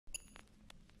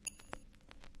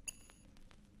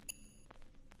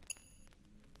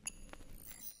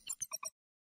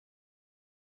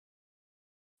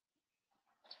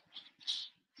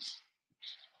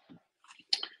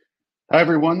Hi,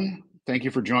 everyone. Thank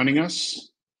you for joining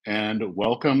us, and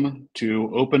welcome to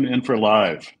Open Infra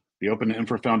Live, the Open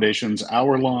Infra Foundation's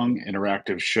hour-long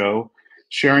interactive show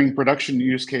sharing production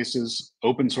use cases,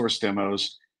 open source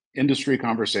demos, industry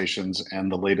conversations, and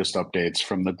the latest updates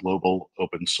from the global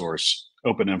open source,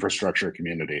 open infrastructure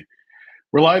community.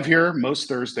 We're live here most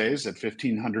Thursdays at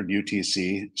 1500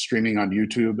 UTC, streaming on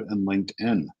YouTube and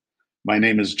LinkedIn. My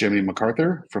name is Jimmy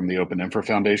MacArthur from the Open Infra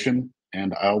Foundation,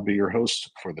 and I'll be your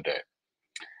host for the day.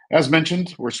 As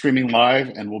mentioned, we're streaming live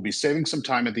and we'll be saving some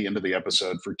time at the end of the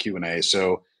episode for Q&A.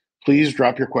 So please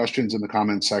drop your questions in the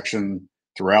comments section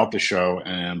throughout the show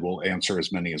and we'll answer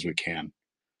as many as we can.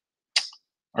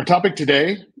 Our topic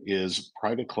today is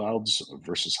private clouds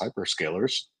versus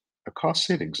hyperscalers, a cost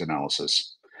savings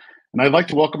analysis. And I'd like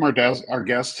to welcome our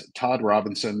guest, Todd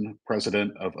Robinson,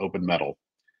 president of OpenMetal.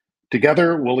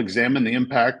 Together, we'll examine the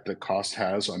impact that cost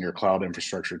has on your cloud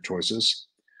infrastructure choices.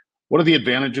 What are the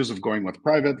advantages of going with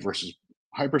private versus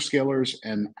hyperscalers,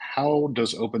 and how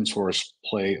does open source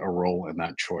play a role in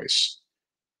that choice?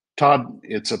 Todd,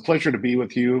 it's a pleasure to be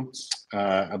with you.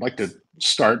 I'd like to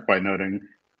start by noting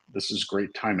this is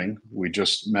great timing. We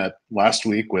just met last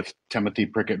week with Timothy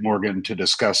Prickett Morgan to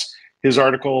discuss his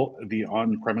article, The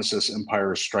On-Premises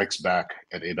Empire Strikes Back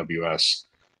at AWS,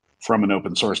 from an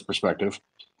open source perspective.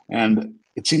 And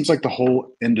it seems like the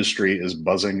whole industry is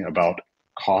buzzing about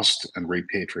cost and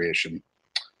repatriation.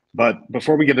 But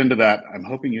before we get into that, I'm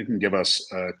hoping you can give us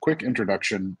a quick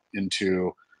introduction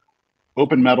into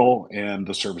OpenMetal and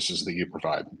the services that you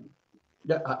provide.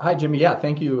 Yeah, hi, Jimmy. Yeah,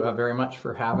 thank you very much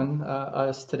for having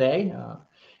us today.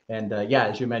 Yeah,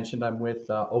 as you mentioned, I'm with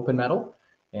OpenMetal,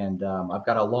 and I've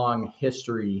got a long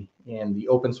history in the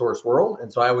open source world.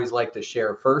 And so I always like to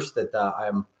share first that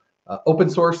I'm open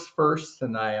source first,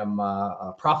 and I am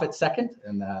profit second.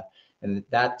 And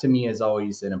that to me is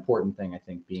always an important thing, I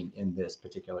think, being in this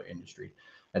particular industry.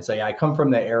 And so, yeah, I come from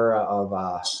the era of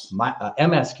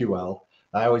MSQL.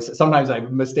 Sometimes I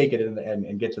mistake it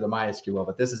and get to the MySQL,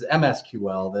 but this is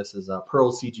MSQL. This is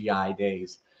Perl CGI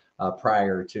days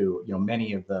prior to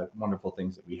many of the wonderful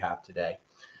things that we have today.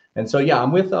 And so, yeah,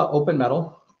 I'm with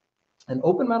OpenMetal. And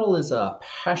OpenMetal is a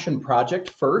passion project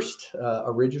first,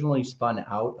 originally spun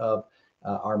out of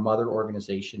our mother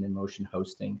organization, In Motion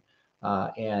Hosting.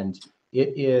 And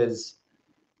it is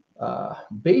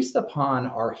based upon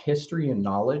our history and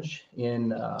knowledge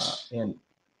in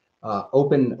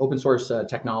open source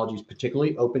technologies,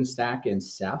 particularly OpenStack and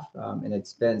Ceph. And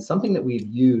it's been something that we've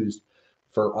used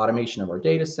for automation of our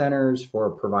data centers,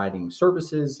 for providing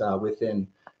services within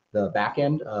the back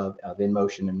end of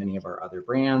InMotion and many of our other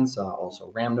brands.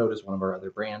 Also, Ramnode is one of our other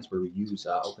brands where we use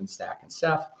OpenStack and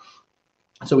Ceph.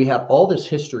 So we have all this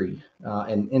history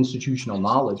and institutional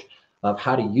knowledge of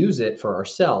how to use it for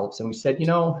ourselves. And we said,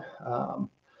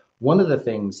 one of the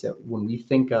things that when we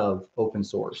think of open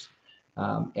source,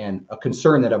 and a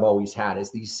concern that I've always had is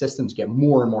these systems get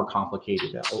more and more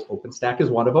complicated. OpenStack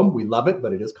is one of them. We love it,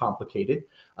 but it is complicated.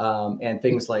 And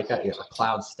things like a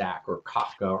Cloud Stack or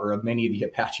Kafka or many of the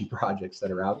Apache projects that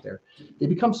are out there, they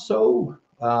become so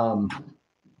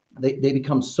they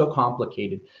become so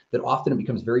complicated that often it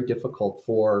becomes very difficult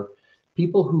for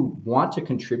people who want to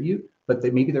contribute, but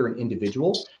maybe they're an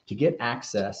individual, to get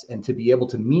access and to be able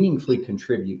to meaningfully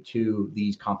contribute to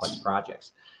these complex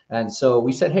projects. And so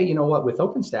we said, hey, you know what, with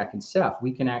OpenStack and Ceph,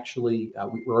 we can actually,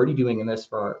 we're already doing this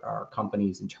for our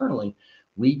companies internally.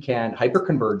 We can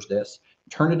hyper-converge this,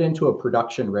 turn it into a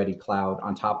production-ready cloud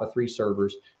on top of 3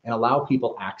 servers, and allow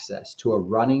people access to a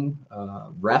running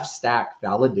ref stack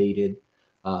validated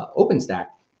OpenStack,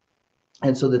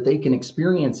 and so that they can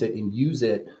experience it and use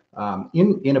it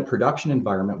in a production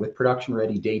environment with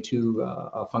production-ready day 2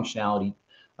 functionality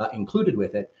included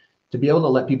with it, to be able to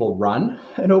let people run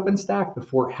an OpenStack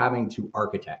before having to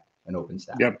architect an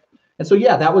OpenStack. Yep. And so,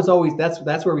 yeah, that was always,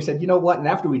 that's where we said, you know what? And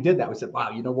after we did that, we said, wow,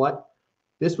 you know what?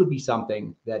 This would be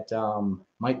something that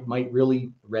might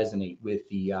really resonate with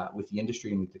the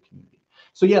industry and with the community.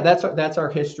 So, yeah, that's our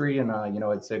history, and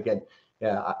it's again,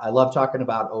 I love talking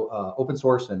about open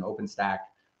source and OpenStack.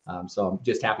 So I'm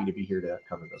just happy to be here to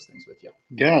cover those things with you.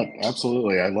 Yeah,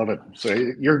 absolutely. I love it. So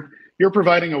you're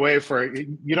providing a way for,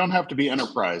 you don't have to be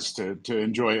enterprise to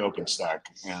enjoy OpenStack,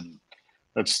 and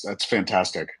that's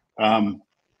fantastic. I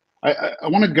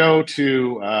want to go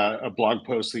to a blog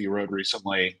post that you wrote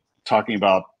recently talking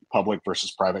about public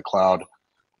versus private cloud,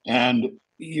 and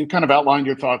you kind of outlined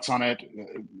your thoughts on it.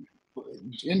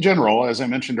 In general, as I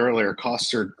mentioned earlier,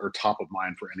 costs are top of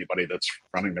mind for anybody that's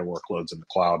running their workloads in the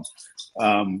cloud.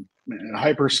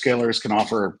 Hyperscalers can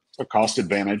offer a cost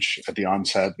advantage at the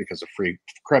onset because of free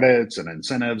credits and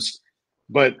incentives.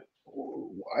 But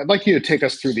I'd like you to take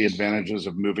us through the advantages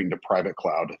of moving to private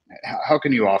cloud. How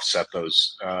can you offset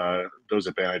those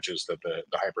advantages that the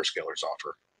hyperscalers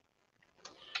offer?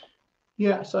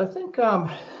 Yeah, so I think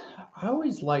I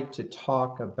always like to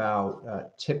talk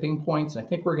about tipping points. I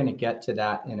think we're going to get to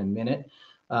that in a minute,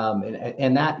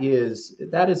 and that is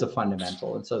a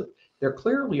fundamental. And so there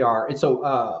clearly are. And so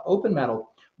OpenMetal,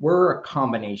 we're a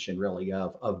combination really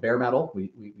of bare metal.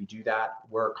 We do that.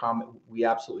 We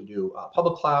absolutely do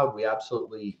public cloud. We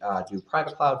absolutely do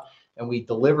private cloud, and we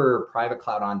deliver private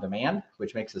cloud on demand,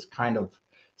 which makes us kind of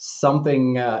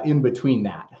something in between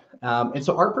that. And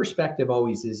so our perspective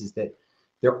always is that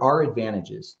there are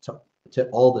advantages to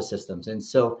all the systems. And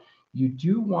so you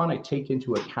do want to take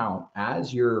into account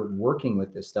as you're working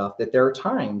with this stuff that there are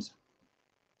times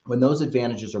when those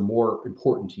advantages are more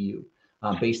important to you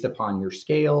based upon your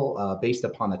scale, based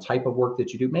upon the type of work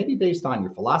that you do, maybe based on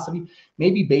your philosophy,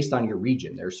 maybe based on your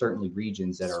region. There are certainly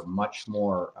regions that are much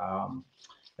more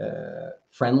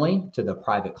friendly to the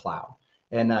private cloud.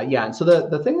 And and so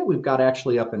the thing that we've got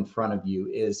actually up in front of you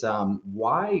is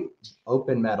why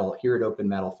OpenMetal, here at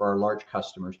OpenMetal for our large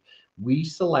customers, we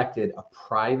selected a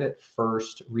private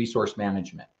first resource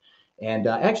management. And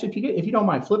actually, if you don't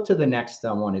mind, flip to the next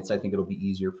one. I think it'll be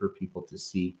easier for people to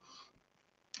see.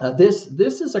 This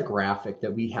is a graphic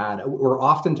that we had. We're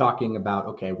often talking about,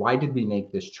 okay, why did we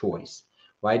make this choice?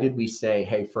 Why did we say,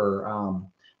 hey,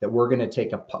 that we're going to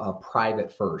take a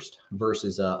private first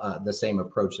versus the same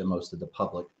approach that most of the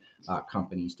public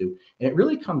companies do? And it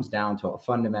really comes down to a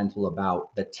fundamental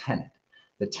about the tenant.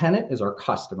 The tenant is our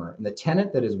customer, and the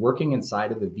tenant that is working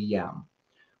inside of the VM.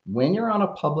 When you're on a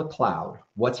public cloud,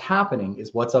 what's happening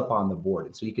is what's up on the board.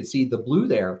 And so you can see the blue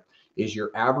there is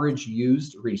your average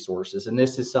used resources. And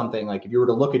this is something like if you were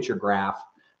to look at your graph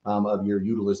of your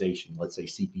utilization, let's say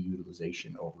CPU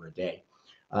utilization over a day,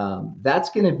 that's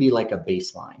going to be like a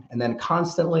baseline. And then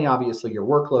constantly, obviously, your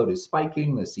workload is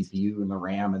spiking, the CPU and the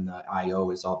RAM and the IO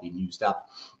is all being used up,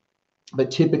 but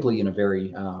typically in a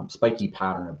very spiky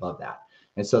pattern above that.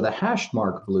 And so the hash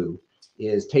mark blue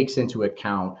takes into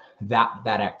account that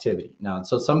activity. Now, in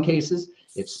some cases,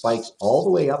 it spikes all the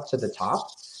way up to the top.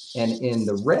 And in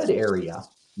the red area,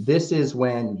 this is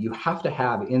when you have to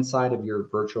have inside of your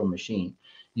virtual machine,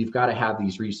 you've got to have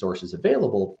these resources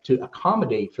available to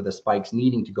accommodate for the spikes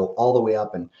needing to go all the way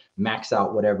up and max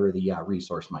out whatever the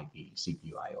resource might be,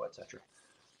 CPU, IO, et cetera.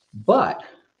 But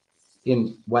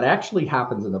in what actually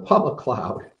happens in the public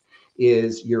cloud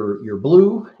is your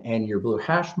blue and your blue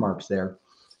hash marks there,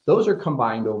 those are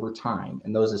combined over time,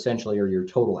 and those essentially are your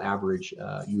total average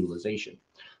utilization.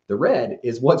 The red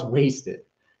is what's wasted.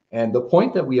 And the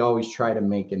point that we always try to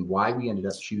make and why we ended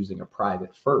up choosing a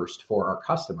private first for our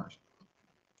customers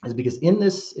is because in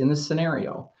this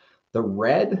scenario, the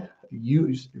red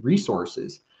used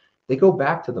resources, they go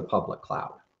back to the public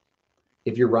cloud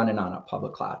if you're running on a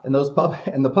public cloud. And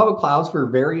the public clouds, for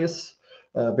various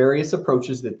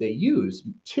approaches that they use,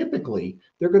 typically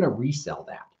they're going to resell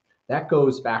that. That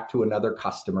goes back to another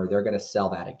customer. They're going to sell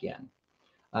that again.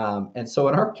 And so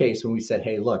in our case, when we said,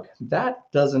 hey, look, that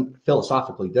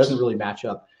philosophically doesn't really match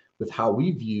up with how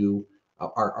we view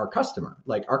our customer.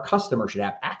 Like, our customer should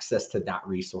have access to that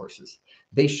resources.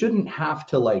 They shouldn't have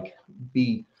to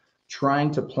be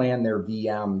trying to plan their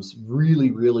VMs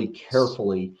really, really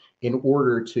carefully in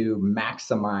order to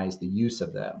maximize the use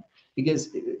of them. Because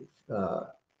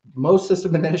most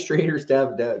system administrators,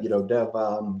 dev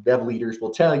leaders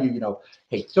will tell you,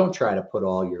 hey, don't try to put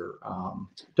all your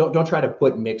don't try to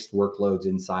put mixed workloads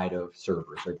inside of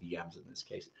servers or VMs in this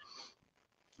case.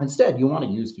 Instead, you want to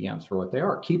use VMs for what they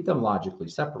are. Keep them logically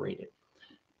separated.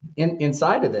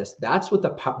 Inside of this, that's what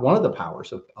one of the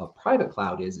powers of private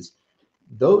cloud is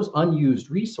those unused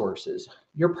resources.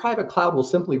 Your private cloud will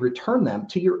simply return them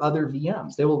to your other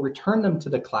VMs. They will return them to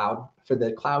the cloud for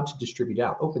the cloud to distribute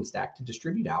out, OpenStack to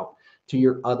distribute out to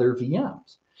your other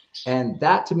VMs. And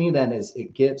that, to me, then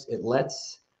it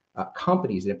lets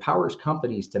companies, it empowers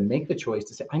companies to make the choice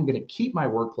to say, I'm going to keep my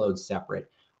workloads separate.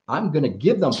 I'm going to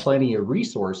give them plenty of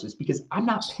resources because I'm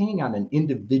not paying on an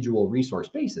individual resource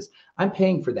basis. I'm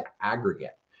paying for the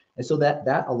aggregate. And so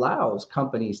that allows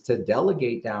companies to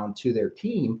delegate down to their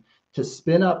team to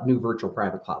spin up new virtual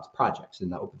private clouds projects in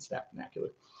the OpenStack vernacular,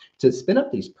 to spin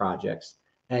up these projects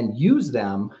and use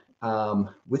them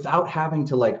without having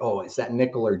to is that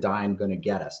nickel or dime going to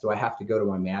get us? Do I have to go to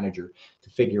my manager to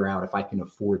figure out if I can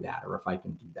afford that or if I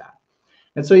can do that?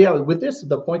 And so, yeah, with this,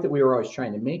 the point that we were always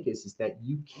trying to make is that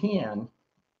you can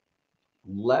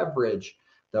leverage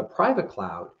the private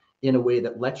cloud in a way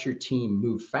that lets your team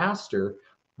move faster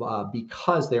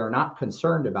because they are not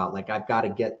concerned about like, I've got to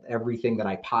get everything that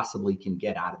I possibly can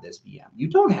get out of this VM. You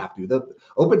don't have to. The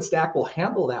OpenStack will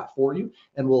handle that for you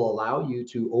and will allow you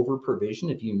to over provision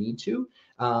if you need to,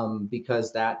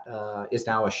 because that is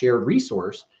now a shared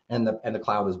resource, and the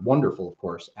cloud is wonderful, of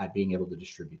course, at being able to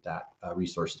distribute that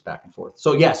resources back and forth.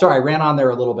 So yeah, sorry, I ran on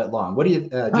there a little bit long. What do you,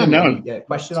 Jim, any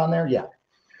question on there? Yeah.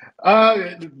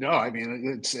 No, I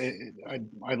mean,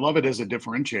 I love it as a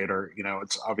differentiator. You know,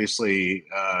 it's obviously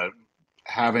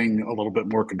having a little bit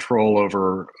more control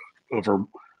over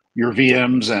your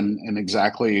VMs and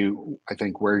exactly, I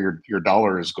think, where your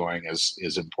dollar is going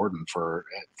is important for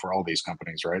all these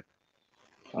companies, right?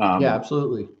 Yeah,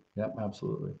 absolutely. Yep,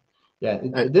 absolutely. Yeah,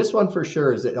 this one for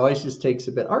sure is it always just takes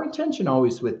a bit. Our intention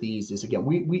always with these is, again,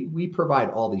 we provide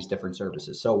all these different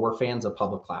services. So we're fans of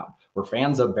public cloud. We're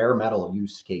fans of bare metal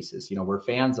use cases. You know, we're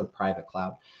fans of private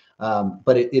cloud.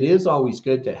 But it is always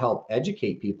good to help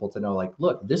educate people to know, like,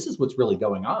 look, this is what's really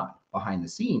going on behind the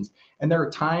scenes. And there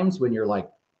are times when you're like,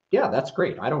 yeah, that's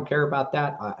great. I don't care about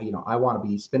that. You know, I want to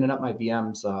be spinning up my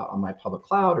VMs on my public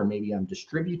cloud, or maybe I'm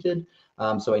distributed.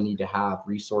 So I need to have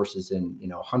resources in, you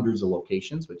know, hundreds of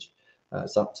locations, which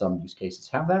some use cases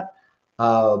have that.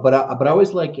 But I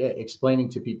always like explaining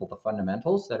to people the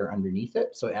fundamentals that are underneath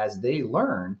it. So as they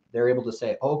learn, they're able to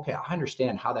say, okay, I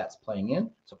understand how that's playing in.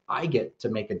 So I get to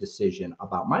make a decision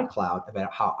about my cloud,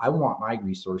 about how I want my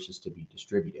resources to be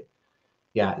distributed.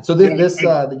 Yeah. So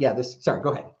sorry,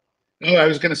 go ahead. Oh, I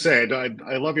was going to say,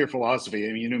 I love your philosophy.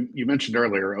 I mean, you mentioned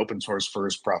earlier open source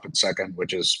first, profit second,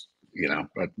 which is, you know,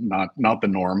 but not the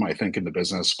norm, I think, in the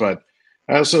business. But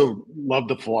I also love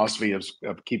the philosophy of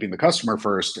keeping the customer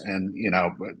first, and, you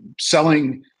know,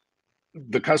 selling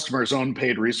the customer's own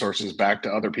paid resources back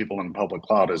to other people in the public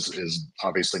cloud is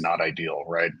obviously not ideal,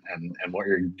 right? And what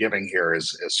you're giving here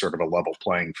is sort of a level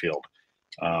playing field,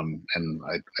 and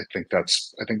I think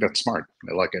that's smart.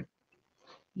 I like it.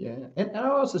 Yeah, and I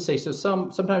also say, so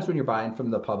sometimes when you're buying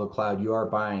from the public cloud, you are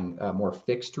buying more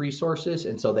fixed resources,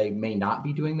 and so they may not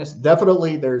be doing this.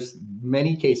 Definitely, there's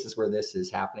many cases where this is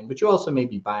happening, but you also may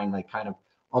be buying like kind of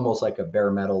almost like a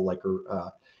bare metal, like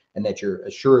and that you're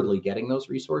assuredly getting those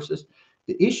resources.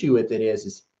 The issue with it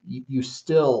is you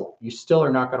still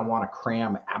are not going to want to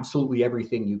cram absolutely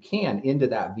everything you can into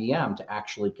that VM to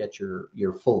actually get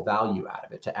your full value out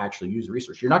of it, to actually use the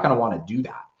resource. You're not going to want to do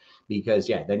that, because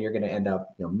yeah, then you're going to end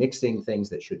up, you know, mixing things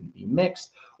that shouldn't be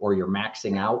mixed, or you're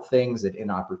maxing out things at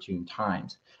inopportune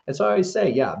times. And so I always say,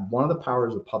 yeah, one of the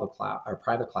powers of public cloud or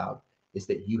private cloud is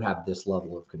that you have this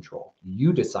level of control.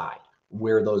 You decide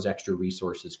where those extra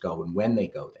resources go and when they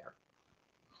go there.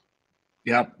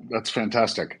 Yeah, that's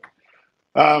fantastic.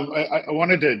 I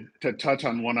wanted to touch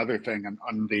on one other thing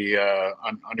on the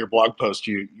on your blog post.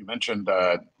 You mentioned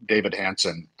David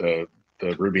Hansen, the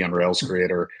Ruby on Rails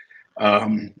creator,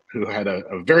 who had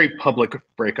a very public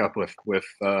breakup with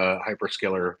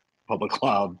Hyperscaler public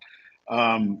cloud.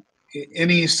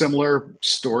 Any similar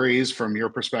stories from your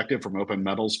perspective, from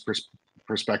OpenMetal's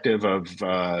perspective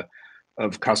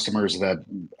of customers that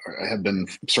have been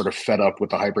sort of fed up with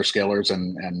the hyperscalers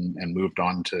and moved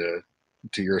on to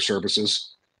your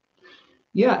services?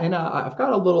 Yeah, and I've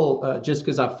got a little, just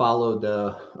because I followed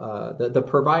the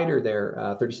provider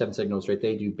there, 37 Signals, right?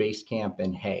 They do Basecamp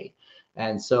and Hay.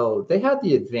 And so they had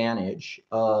the advantage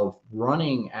of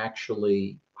running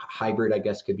actually hybrid, I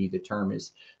guess could be the term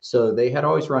is. So they had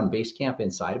always run Basecamp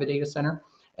inside of a data center,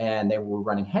 and they were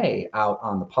running Hay out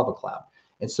on the public cloud.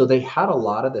 And so they had a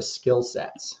lot of the skill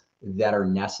sets that are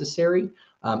necessary,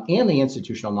 and the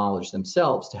institutional knowledge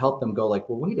themselves to help them go like,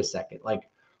 well, wait a second, like,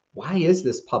 why is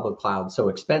this public cloud so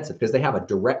expensive? Because they have a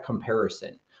direct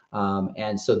comparison.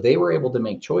 And so they were able to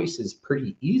make choices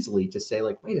pretty easily to say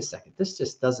like, wait a second, this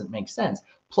just doesn't make sense.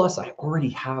 Plus I already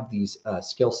have these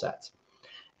skill sets.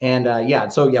 And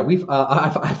we've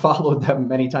I followed them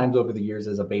many times over the years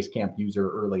as a Basecamp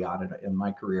user early on in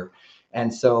my career.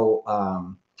 And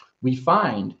so we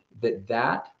find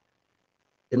that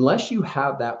unless you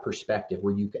have that perspective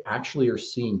where you actually are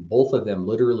seeing both of them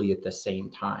literally at the same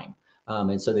time,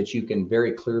 and so that you can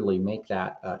very clearly make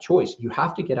that choice, you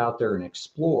have to get out there and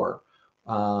explore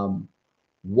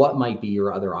what might be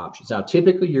your other options. Now,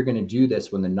 typically you're going to do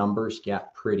this when the numbers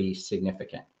get pretty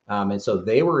significant. And so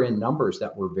they were in numbers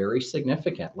that were very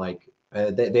significant, like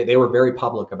they were very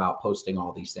public about posting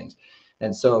all these things.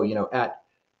 And so, at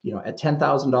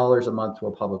 $10,000 a month to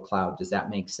a public cloud, does that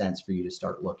make sense for you to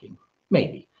start looking?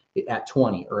 Maybe. At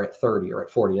 20 or at 30 or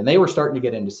at 40. And they were starting to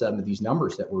get into some of these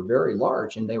numbers that were very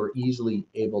large, and they were easily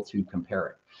able to compare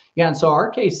it. Yeah, and so our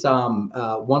case, one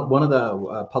of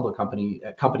the public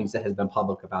companies that has been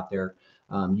public about their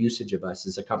usage of us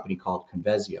is a company called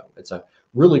Convezio. It's a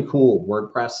really cool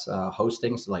WordPress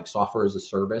hosting, so like software as a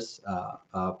service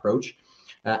approach.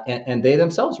 And they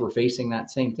themselves were facing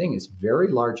that same thing, is very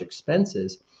large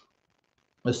expenses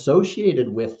associated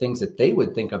with things that they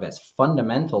would think of as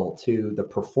fundamental to the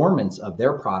performance of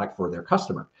their product for their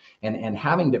customer, and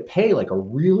having to pay like a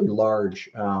really large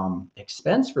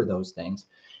expense for those things,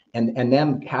 and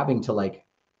them having to like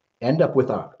end up with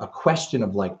a question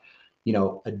of like, you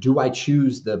know, do I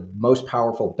choose the most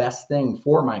powerful, best thing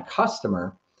for my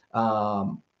customer,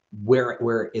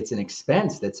 where it's an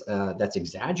expense that's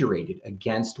exaggerated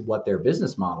against what their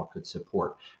business model could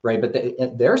support, right? But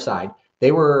at their side,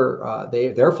 they were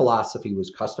their philosophy was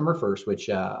customer first, which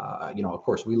you know, of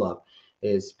course we love,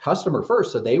 is customer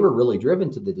first. So they were really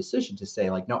driven to the decision to say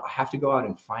like, no, I have to go out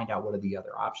and find out what are the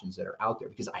other options that are out there,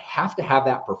 because I have to have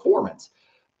that performance.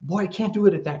 Boy, I can't do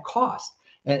it at that cost.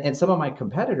 And some of my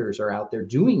competitors are out there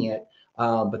doing it,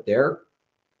 but they're,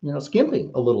 you know,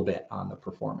 skimping a little bit on the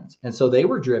performance. And so they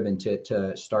were driven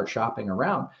to start shopping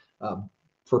around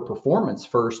for performance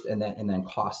first, and then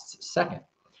costs second,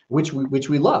 which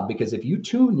we love, because if you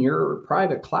tune your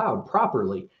private cloud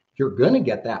properly, you're going to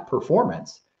get that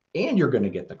performance and you're going to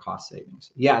get the cost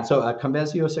savings. Yeah. And so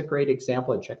Convezio is a great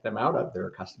example. I check them out. They're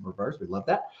a customer of ours. We love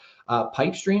that.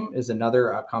 Pipestream is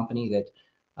another company that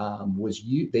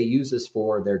they use this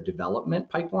for their development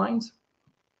pipelines,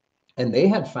 and they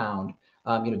had found,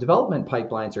 you know, development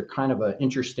pipelines are kind of an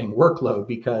interesting workload,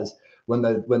 because when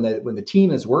the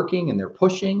team is working and they're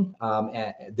pushing,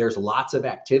 there's lots of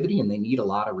activity and they need a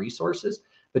lot of resources.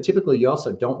 But typically, you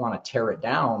also don't want to tear it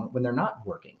down when they're not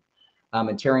working,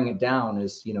 and tearing it down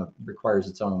is, you know, requires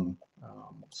its own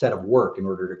set of work in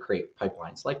order to create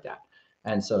pipelines like that.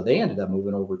 And so they ended up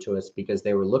moving over to us because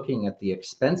they were looking at the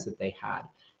expense that they had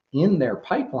in their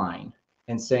pipeline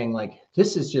and saying like,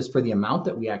 this is just for the amount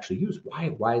that we actually use.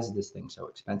 Why is this thing so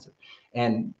expensive?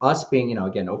 And us being, you know,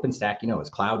 again, OpenStack, you know, is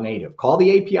cloud native. Call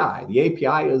the API. The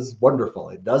API is wonderful.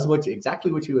 It does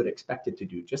exactly what you would expect it to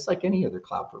do, just like any other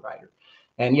cloud provider.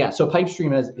 And yeah, so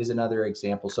Pipestream is another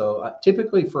example. So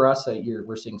typically for us,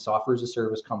 we're seeing software as a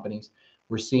service companies.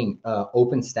 We're seeing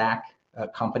OpenStack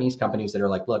companies that are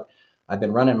like, look, I've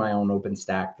been running my own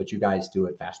OpenStack, but you guys do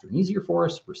it faster and easier for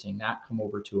us. We're seeing that come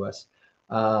over to us.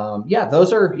 Yeah,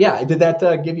 those are, yeah. Did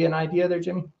that give you an idea there,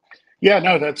 Jimmy? Yeah,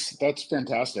 no, that's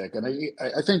fantastic. And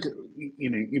I think, you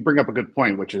know, you bring up a good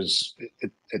point, which is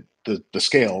the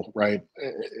scale, right?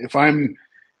 If I'm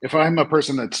a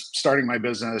person that's starting my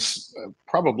business,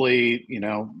 probably, you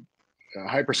know,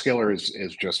 Hyperscaler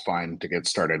is just fine to get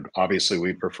started. Obviously,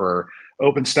 we prefer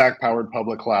OpenStack powered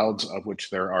public clouds, of which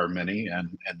there are many,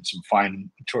 and some fine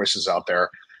choices out there.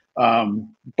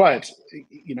 But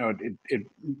you know, it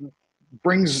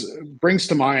brings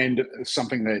to mind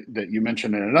something that you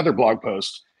mentioned in another blog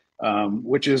post,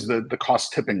 which is the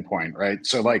cost tipping point, right?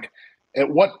 So like, at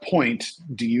what point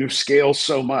do you scale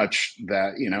so much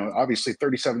that, you know, obviously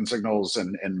 37 signals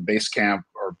and Basecamp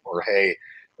or Hey,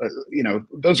 you know,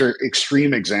 those are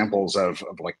extreme examples of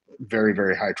like very,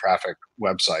 very high traffic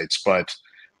websites, but,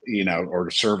 you know,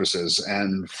 or services.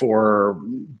 And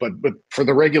but for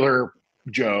the regular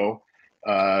Joe,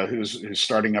 who's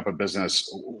starting up a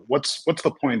business, what's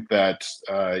the point that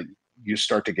you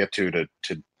start to get to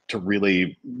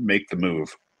really make the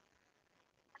move?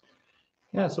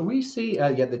 Yeah, so we see,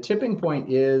 yeah, the tipping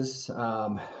point is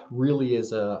really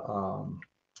is a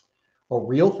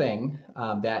real thing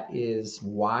that is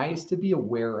wise to be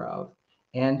aware of,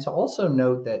 and to also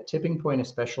note that tipping point,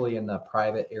 especially in the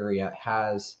private area,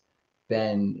 has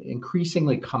been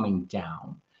increasingly coming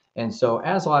down. And so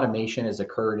as automation has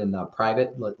occurred in the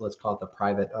private, let's call it the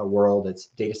private world, it's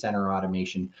data center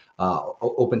automation.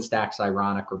 OpenStack's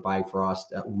ironic, or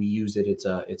Bifrost, we use it. It's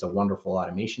a wonderful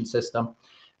automation system.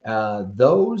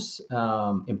 Those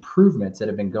improvements that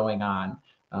have been going on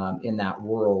in that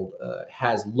world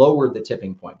has lowered the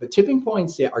tipping point. But tipping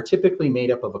points are typically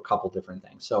made up of a couple different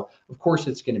things. So of course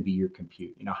it's going to be your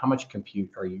compute. You know, how much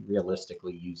compute are you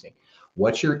realistically using?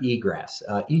 What's your egress?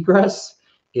 Egress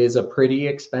is a pretty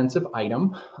expensive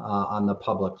item on the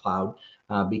public cloud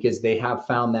because they have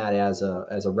found that as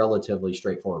a relatively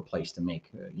straightforward place to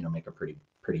make a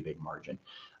pretty big margin.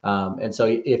 And so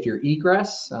if your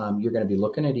egress, you're going to be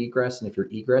looking at egress, and if your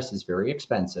egress is very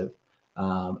expensive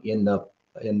in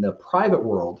the private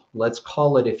world, let's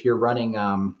call it, if you're running,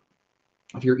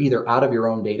 if you're either out of your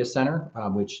own data center,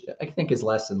 which I think is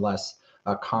less and less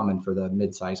common for the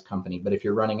mid-sized company. But if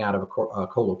you're running out of a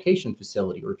co-location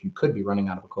facility, or if you could be running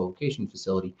out of a co-location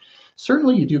facility,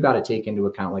 certainly you do got to take into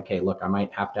account like, hey, look, I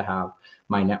might have to have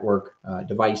my network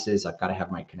devices, I've got to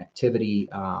have my connectivity.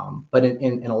 But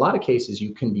in a lot of cases,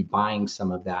 you can be buying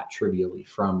some of that trivially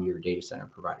from your data center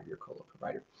provider, your colo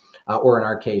provider. Or in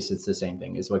our case, it's the same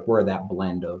thing. It's like we're that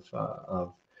blend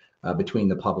of between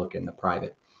the public and the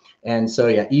private. And so,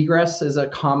 yeah, egress is a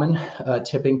common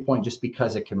tipping point just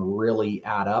because it can really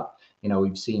add up. You know,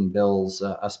 we've seen bills,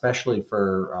 especially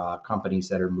for companies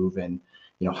that are moving,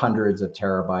 you know, hundreds of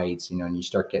terabytes, you know, and you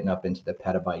start getting up into the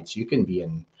petabytes, you can be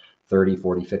in $30,000,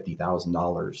 $40,000,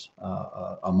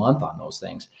 $50,000 a month on those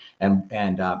things.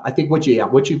 And I think what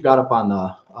you've got up on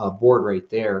the board right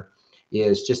there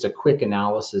is just a quick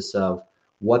analysis of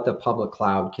what the public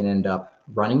cloud can end up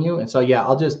running you. And so, yeah,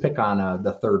 I'll just pick on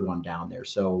the third one down there.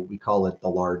 So we call it the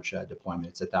large deployment.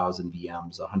 It's 1,000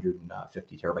 VMs,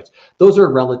 150 terabytes. Those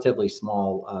are relatively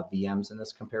small VMs in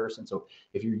this comparison. So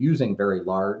if you're using very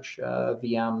large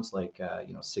VMs, like,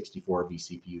 you know, 64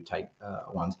 vCPU type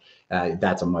ones,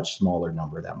 that's a much smaller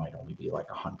number. That might only be like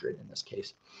 100 in this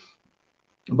case.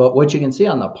 But what you can see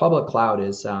on the public cloud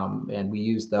is, and we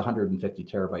use the 150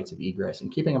 terabytes of egress,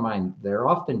 and keeping in mind, they're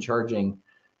often charging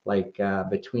like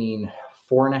between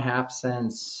 4.5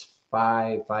 cents,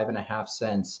 5.5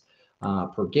 cents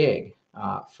per gig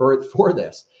for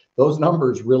this. Those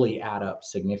numbers really add up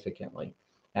significantly.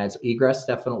 As egress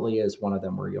definitely is one of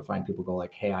them where you'll find people go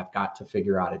like, hey, I've got to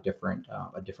figure out a different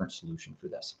solution for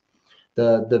this.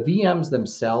 The VMs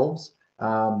themselves,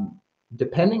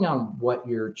 depending on what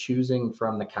you're choosing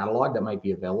from the catalog that might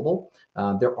be available,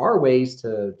 there are ways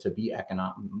to be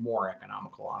more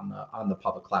economical on the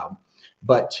public cloud.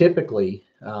 But typically,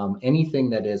 anything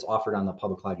that is offered on the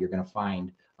public cloud, you're going to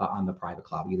find on the private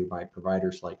cloud, either by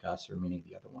providers like us or many of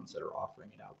the other ones that are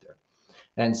offering it out there.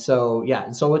 And so, yeah,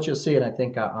 and so what you'll see, and I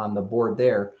think on the board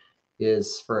there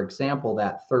is, for example,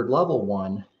 that third level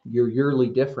one, your yearly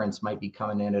difference might be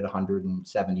coming in at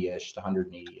 170-ish to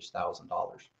 180-ish thousand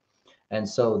dollars. And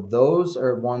so those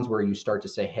are ones where you start to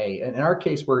say, hey, and in our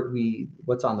case,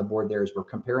 what's on the board there is we're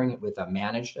comparing it with a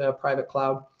managed private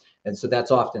cloud. And so that's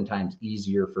oftentimes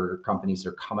easier for companies that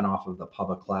are coming off of the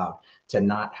public cloud to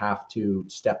not have to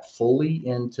step fully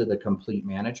into the complete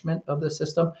management of the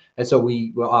system. And so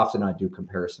we will often not do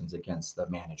comparisons against the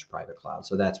managed private cloud.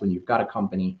 So that's when you've got a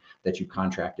company that you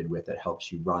contracted with that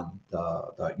helps you run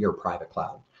your private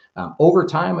cloud. Over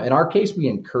time, in our case, we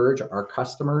encourage our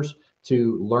customers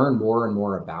to learn more and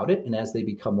more about it. And as they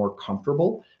become more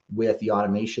comfortable with the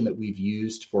automation that we've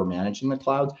used for managing the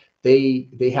clouds, they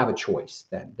have a choice.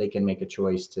 Then they can make a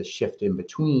choice to shift in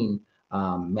between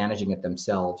managing it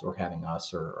themselves or having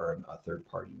us or a third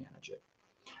party manage it.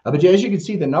 But as you can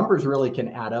see, the numbers really can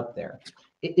add up there.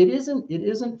 It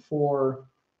isn't for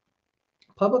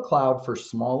public cloud. For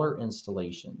smaller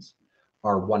installations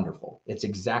are wonderful. It's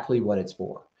exactly what it's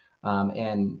for.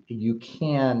 And you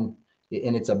can,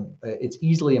 and it's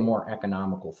easily a more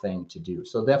economical thing to do.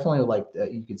 So definitely, like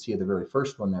you can see the very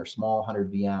first one there, small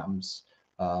 100 VMs,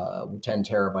 10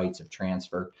 terabytes of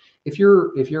transfer. If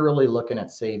you're really looking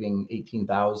at saving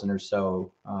 18,000 or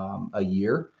so a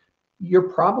year, you're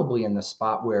probably in the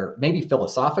spot where maybe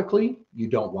philosophically you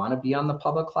don't want to be on the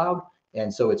public cloud.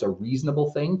 And so it's a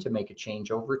reasonable thing to make a change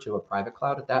over to a private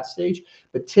cloud at that stage.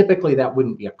 But typically that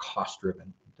wouldn't be a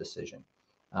cost-driven decision.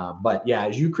 But yeah,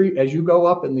 as you go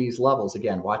up in these levels,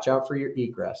 again, watch out for your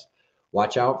egress,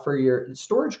 watch out for your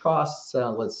storage costs.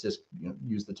 Let's just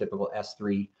use the typical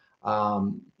S3.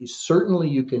 Certainly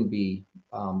you can be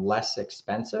less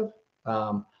expensive.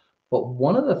 But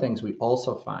one of the things we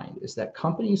also find is that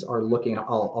companies are looking,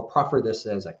 I'll proffer this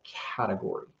as a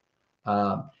category,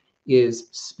 is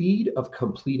speed of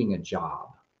completing a job.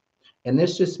 And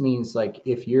this just means like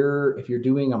if you're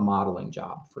doing a modeling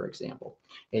job, for example,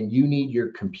 and you need your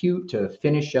compute to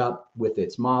finish up with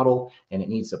its model and it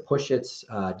needs to push its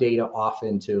data off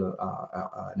into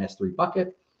an S3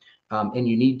 bucket,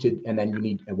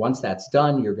 and once that's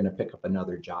done, you're going to pick up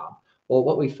another job. Well,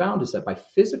 what we found is that by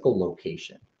physical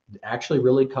location, it actually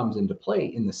really comes into play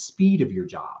in the speed of your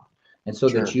job. And so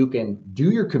that you can do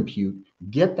your compute,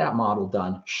 get that model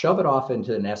done, shove it off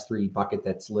into an S3 bucket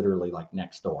that's literally like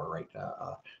next door, right,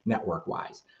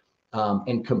 network-wise,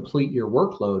 and complete your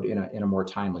workload in a more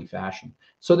timely fashion.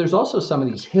 So there's also some of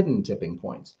these hidden tipping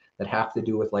points that have to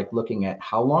do with like looking at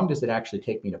how long does it actually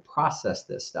take me to process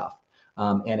this stuff,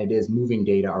 and it is moving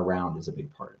data around is a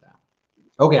big part of that.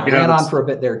 Okay, I ran on for a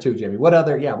bit there too, Jimmy. What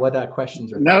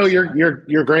questions or thoughts? No,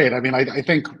 you're great. I mean, I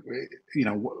think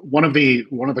one of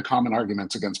the common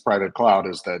arguments against private cloud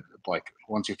is that like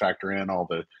once you factor in all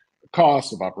the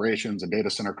costs of operations and data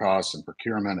center costs and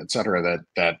procurement, et cetera,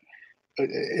 that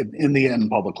in the end,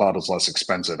 public cloud is less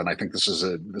expensive. And I think this is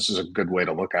a good way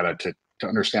to look at it, to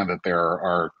understand that there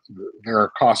are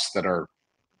costs that are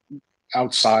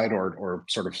outside or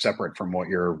sort of separate from what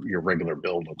your regular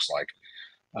build looks like.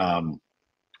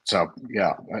 So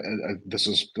yeah, this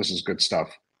is good stuff.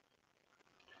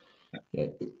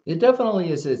 It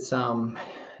definitely is. It's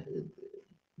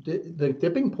the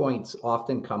dipping points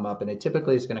often come up, and it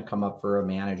typically is going to come up for a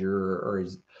manager or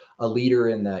is a leader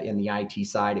in the IT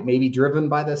side. It may be driven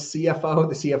by the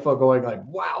CFO going like,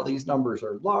 wow, these numbers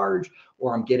are large,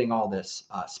 or I'm getting all this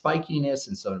spikiness,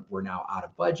 and so we're now out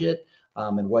of budget,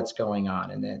 and what's going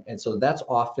on. And so that's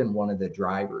often one of the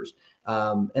drivers.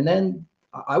 And then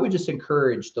I would just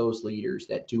encourage those leaders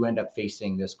that do end up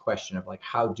facing this question of like,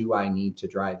 how do I need to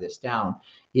drive this down?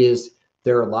 Is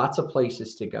there are lots of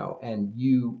places to go, and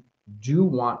you do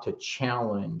want to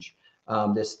challenge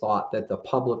this thought that the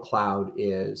public cloud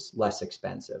is less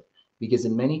expensive, because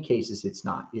in many cases it's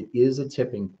not. It is a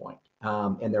tipping point,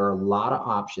 and there are a lot of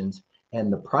options.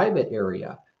 And the private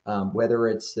area, whether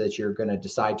it's that you're going to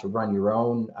decide to run your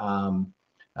own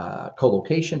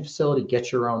co-location facility,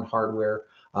 get your own hardware,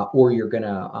 or you're going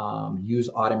to use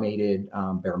automated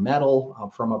bare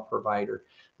metal from a provider.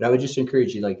 But I would just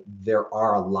encourage you, like, there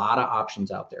are a lot of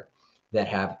options out there that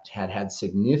have had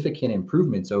significant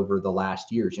improvements over the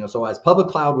last years. You know, so as public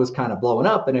cloud was kind of blowing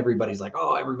up and everybody's like,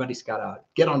 oh, everybody's got to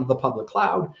get onto the public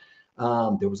cloud,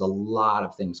 there was a lot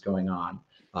of things going on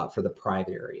for the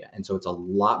private area. And so it's a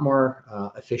lot more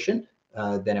efficient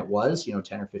than it was, 10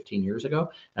 or 15 years ago.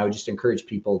 And I would just encourage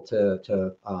people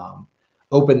to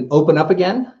open up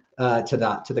again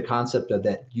to the concept of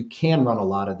that you can run a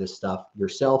lot of this stuff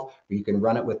yourself, or you can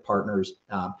run it with partners,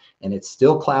 and it's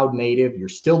still cloud native. You're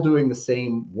still doing the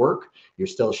same work. You're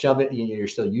still you're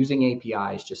still using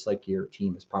APIs, just like your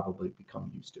team has probably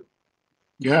become used to.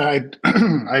 Yeah,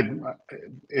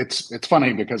 it's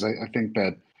funny because I think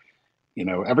that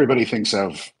everybody thinks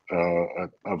of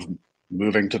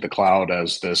moving to the cloud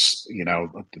as this,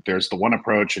 there's the one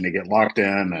approach and you get locked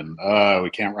in, and we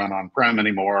can't run on-prem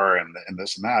anymore, and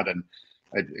this and that. And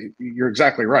you're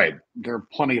exactly right. There are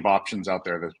plenty of options out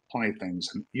there. There's plenty of things.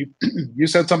 And you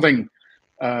said something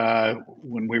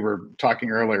when we were talking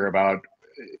earlier about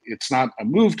it's not a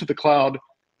move to the cloud.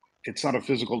 It's not a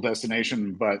physical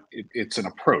destination, but it's an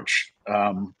approach.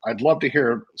 I'd love to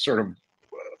hear sort of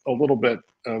a little bit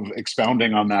of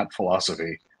expounding on that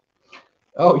philosophy.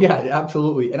 Oh yeah,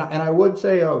 absolutely. And I would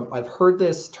say I've heard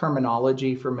this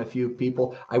terminology from a few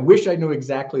people. I wish I knew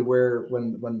exactly where,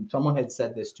 when someone had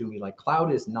said this to me, like,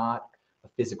 cloud is not a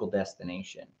physical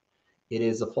destination. It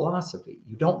is a philosophy.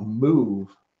 You don't move,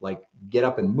 like get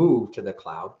up and move to the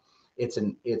cloud. It's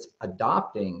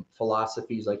adopting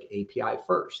philosophies like API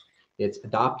first. It's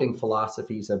adopting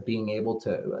philosophies of being able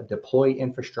to deploy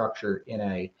infrastructure in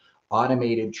a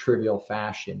automated, trivial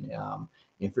fashion.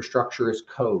 Infrastructure is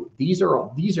code. These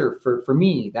are for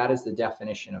me, that is the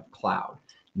definition of cloud,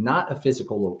 not a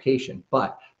physical location.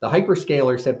 But the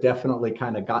hyperscalers have definitely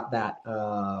kind of got that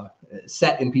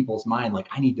set in people's mind, like,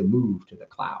 I need to move to the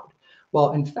cloud.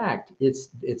 Well, in fact,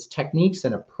 it's techniques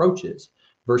and approaches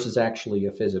versus actually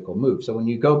a physical move. So when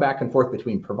you go back and forth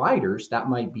between providers, that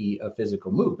might be a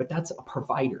physical move, but that's a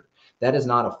provider. That is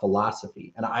not a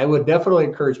philosophy. And I would definitely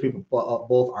encourage people,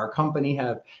 both our company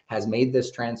has made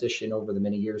this transition over the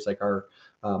many years. Like our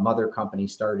mother company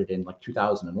started in like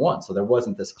 2001. So there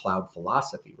wasn't this cloud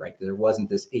philosophy, right? There wasn't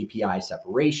this API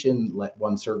separation, let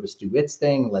one service do its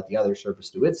thing, let the other service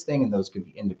do its thing, and those could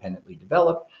be independently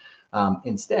developed.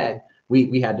 Instead,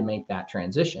 we had to make that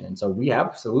transition. And so we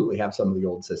absolutely have some of the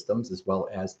old systems as well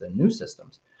as the new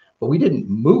systems, but we didn't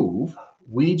move.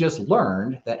 We just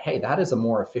learned that, hey, that is a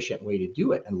more efficient way to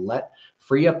do it, and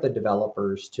free up the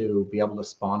developers to be able to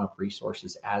spawn up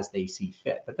resources as they see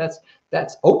fit. But that's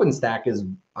OpenStack is,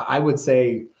 I would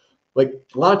say, like,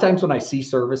 a lot of times when I see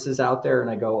services out there and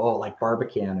I go, oh, like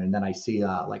Barbican, and then I see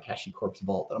like HashiCorp's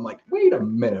Vault, and I'm like, wait a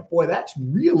minute, boy, that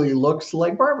really looks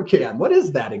like Barbican. What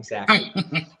is that exactly?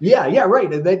 yeah,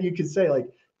 right. And then you can say, like,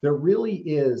 there really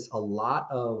is a lot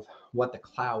of what the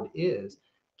cloud is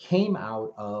came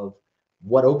out of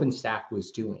what OpenStack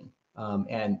was doing.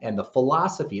 And the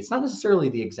philosophy, it's not necessarily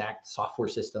the exact software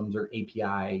systems or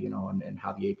API, and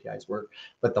how the APIs work,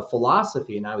 but the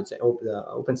philosophy, and I would say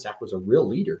OpenStack was a real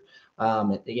leader,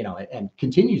 and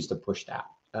continues to push that.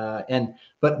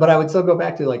 But I would still go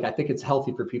back to, like, I think it's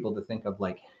healthy for people to think of,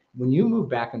 like, when you move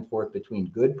back and forth between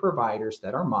good providers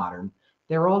that are modern,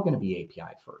 they're all going to be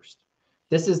API first.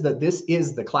 This is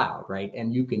the cloud, right?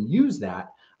 And you can use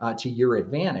that to your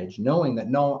advantage, knowing that,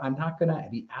 no, I'm not going to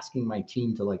be asking my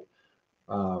team to, like,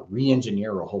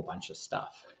 re-engineer a whole bunch of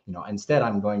stuff. Instead,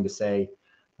 I'm going to say,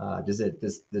 does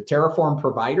the Terraform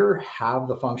provider have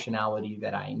the functionality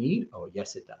that I need? Oh,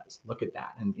 yes, it does. Look at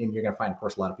that. And you're going to find, of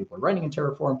course, a lot of people are writing in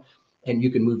Terraform, and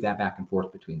you can move that back and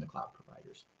forth between the cloud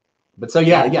providers. But so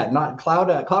yeah, not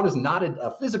cloud. Cloud is not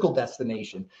a physical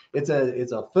destination. It's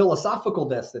a philosophical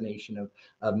destination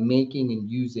of making and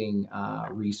using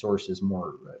resources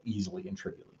more easily and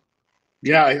trivially.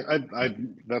 Yeah, I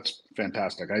that's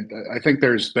fantastic. I think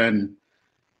there's been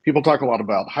people talk a lot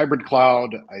about hybrid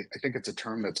cloud. I think it's a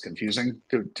term that's confusing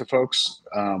to folks,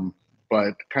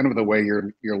 but kind of the way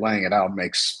you're laying it out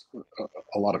makes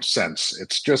a lot of sense.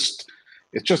 It's just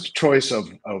a choice of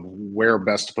where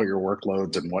best to put your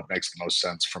workloads and what makes the most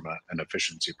sense from an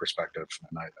efficiency perspective,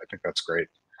 and I think that's great.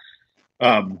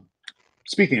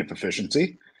 Speaking of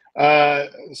efficiency,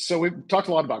 so we've talked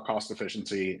a lot about cost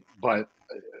efficiency, but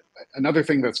another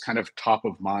thing that's kind of top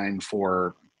of mind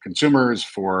for consumers,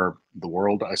 for the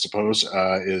world, I suppose,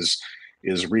 is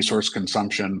resource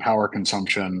consumption, power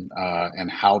consumption,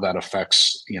 and how that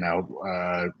affects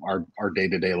our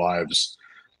day-to-day lives.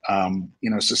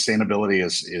 Sustainability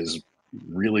is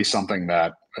really something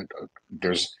that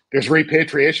there's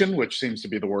repatriation, which seems to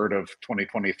be the word of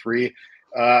 2023,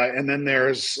 and then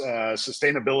there's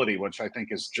sustainability, which I think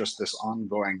is just this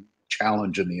ongoing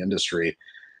challenge in the industry.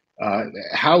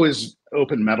 How is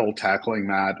OpenMetal tackling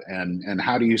that, and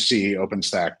how do you see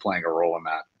OpenStack playing a role in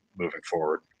that moving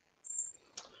forward?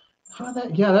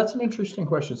 Yeah, that's an interesting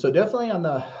question. So definitely on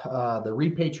the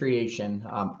repatriation,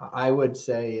 I would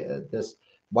say this: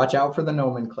 watch out for the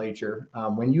nomenclature.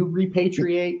 When you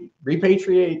repatriate,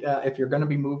 if you're going to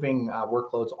be moving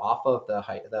workloads off of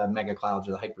the mega clouds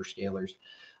or the hyperscalers.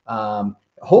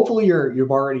 Hopefully you've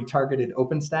already targeted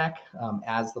OpenStack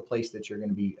as the place that you're going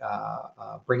to be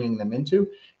bringing them into.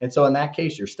 And so in that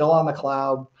case, you're still on the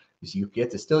cloud. So you get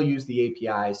to still use the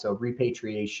API. So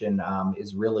repatriation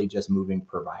is really just moving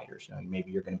providers.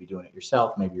 Maybe you're going to be doing it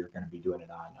yourself. Maybe you're going to be doing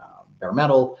it on bare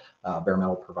metal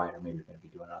provider. Maybe you're going to be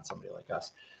doing it on somebody like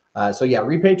us. So yeah,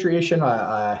 repatriation.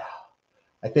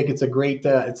 I think it's a great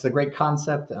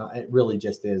concept. It really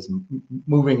just is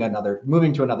moving to another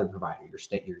provider.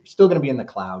 You're still going to be in the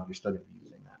cloud. You're still going to be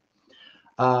using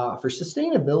that. For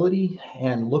sustainability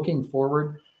and looking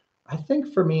forward, I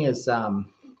think for me is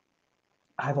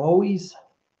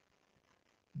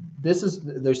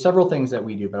there's several things that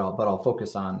we do, but I'll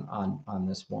focus on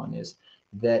this one, is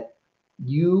that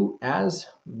as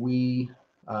we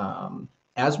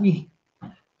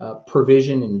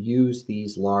provision and use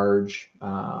these large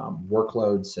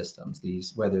workload systems,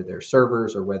 whether they're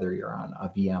servers or whether you're on a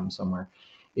VM somewhere,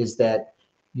 is that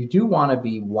you do want to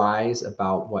be wise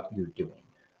about what you're doing.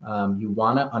 You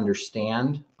want to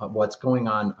understand what's going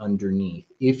on underneath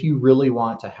if you really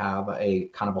want to have a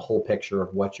kind of a whole picture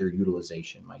of what your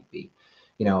utilization might be.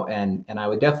 And I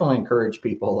would definitely encourage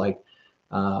people, like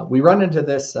we run into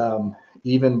this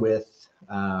even with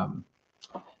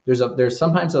there's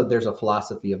sometimes a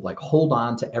philosophy of like, hold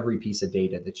on to every piece of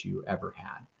data that you ever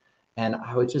had. And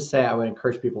I would just say, I would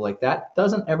encourage people, like, that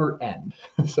doesn't ever end.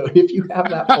 So if you have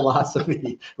that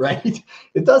philosophy, right,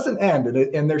 it doesn't end.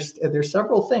 And there's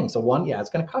several things. So one, yeah, it's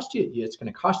going to cost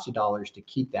you dollars to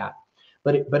keep that.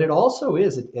 But it also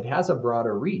it has a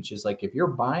broader reach. It's like, if you're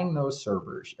buying those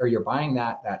servers, or you're buying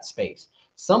that space,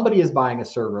 somebody is buying a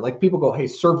server. Like, people go, hey,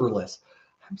 serverless.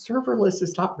 Serverless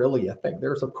is not really a thing.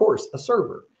 There's, of course, a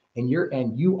server. And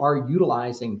you are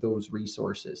utilizing those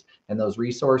resources, and those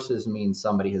resources mean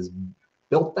somebody has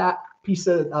built that piece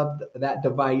of that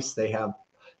device. They have,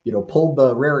 pulled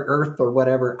the rare earth or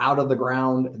whatever out of the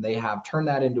ground, and they have turned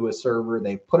that into a server.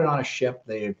 They've put it on a ship.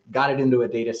 They've got it into a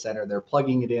data center. They're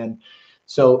plugging it in.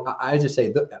 So I just say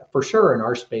that for sure in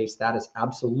our space, that is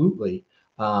absolutely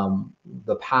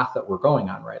the path that we're going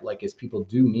on, right? Like, as people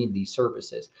do need these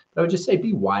services. But I would just say,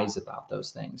 be wise about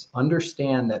those things.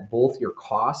 Understand that both your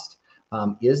cost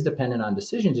is dependent on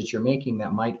decisions that you're making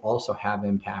that might also have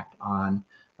impact on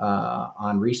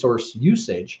resource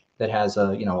usage that has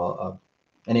an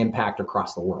impact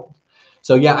across the world.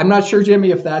 So yeah, I'm not sure,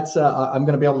 Jimmy, if that's I'm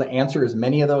going to be able to answer as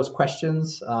many of those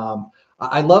questions.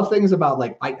 I love things about,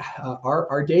 like,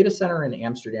 our data center in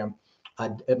Amsterdam.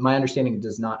 My understanding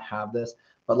does not have this,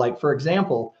 but, like, for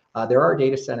example, there are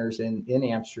data centers in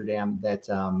Amsterdam that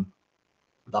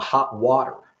the hot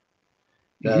water,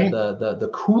 the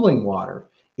cooling water,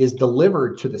 is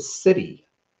delivered to the city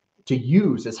to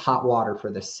use as hot water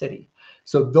for the city.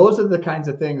 So those are the kinds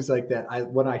of things like that.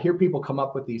 When I hear people come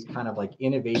up with these kind of like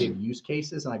innovative use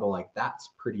cases, and I go, like, that's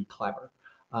pretty clever.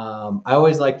 I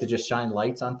always like to just shine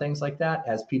lights on things like that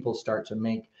as people start to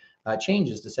make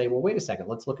changes to say, well, wait a second,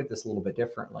 let's look at this a little bit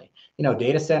differently. You know,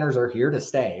 data centers are here to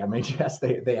stay. I mean, yes,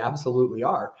 they absolutely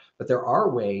are, but there are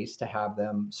ways to have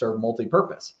them serve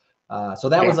multi-purpose. So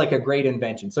that was like a great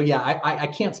invention. So yeah, I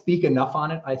can't speak enough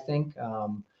on it, I think,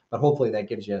 but hopefully that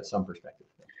gives you some perspective.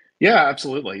 Yeah,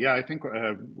 absolutely. Yeah, I think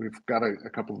we've got a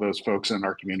couple of those folks in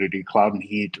our community. Cloud and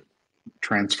Heat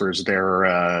transfers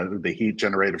the heat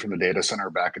generated from the data center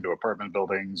back into apartment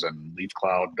buildings, and Leaf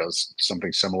Cloud does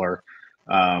something similar.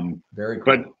 Very cool.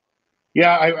 But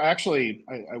yeah,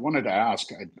 I wanted to ask.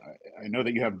 I know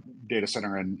that you have data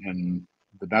center in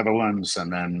the Netherlands,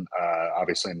 and then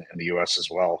obviously in the U.S. as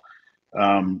well.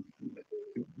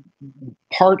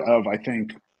 Part of, I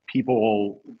think,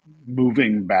 people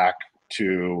moving back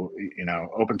to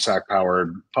OpenStack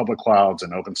powered public clouds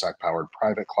and OpenStack powered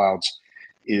private clouds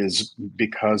is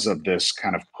because of this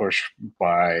kind of push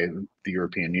by the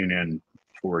European Union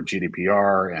for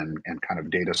GDPR and kind of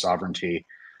data sovereignty.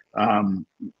 At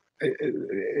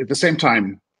the same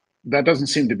time, that doesn't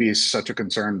seem to be such a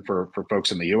concern for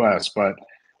folks in the US, but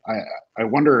I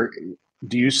wonder,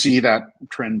 do you see that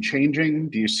trend changing?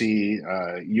 Do you see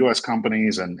US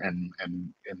companies and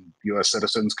US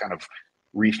citizens kind of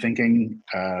rethinking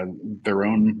their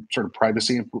own sort of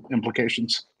privacy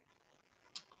implications?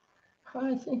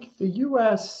 I think the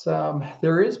U.S.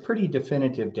 There is pretty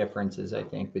definitive differences, I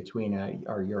think, between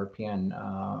our European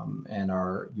and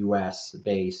our U.S.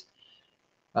 base.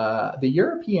 The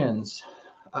Europeans,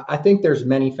 I think there's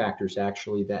many factors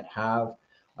actually that have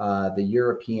the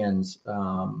Europeans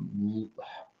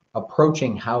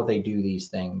approaching how they do these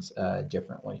things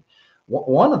differently.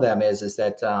 One of them is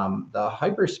that the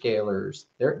hyperscalers,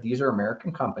 these are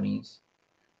American companies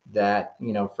that,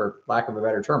 for lack of a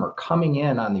better term, are coming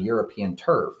in on the European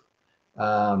turf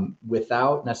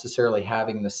without necessarily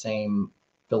having the same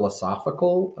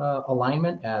philosophical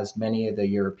alignment as many of the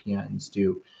Europeans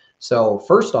do. So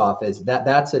first off, is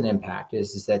that's an impact.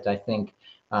 Is that I think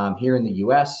here in the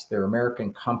U.S. they're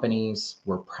American companies.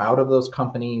 We're proud of those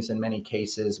companies in many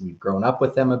cases. We've grown up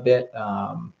with them a bit,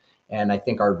 and I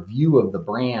think our view of the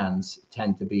brands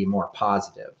tend to be more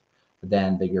positive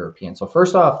than the Europeans. So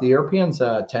first off, the Europeans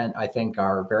I think,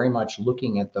 are very much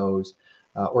looking at those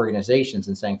organizations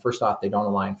and saying, first off, they don't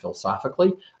align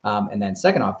philosophically, and then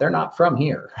second off, they're not from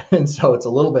here, and so it's a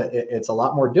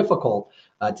lot more difficult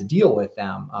to deal with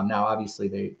them. Now,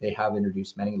 obviously, they have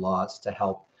introduced many laws to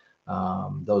help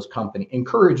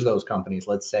encourage those companies,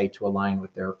 let's say, to align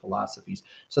with their philosophies.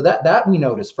 So that we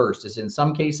notice first is in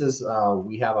some cases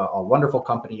we have a wonderful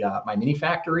company, My Mini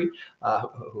Factory,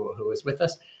 who is with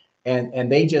us.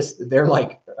 And they're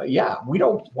like, yeah, we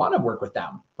don't want to work with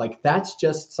them. Like, that's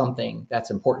just something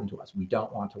that's important to us. We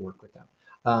don't want to work with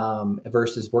them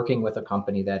versus working with a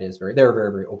company that is they're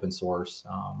very, very open source,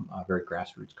 a very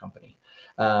grassroots company.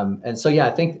 And so, yeah, I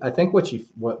think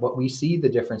what we see the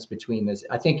difference between this,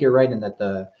 I think you're right in that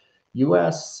the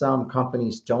US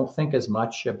companies don't think as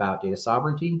much about data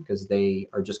sovereignty because they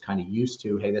are just kind of used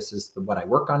to, hey, this is what I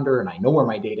work under and I know where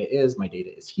my data is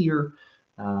here.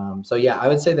 So yeah, I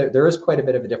would say that there is quite a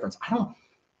bit of a difference.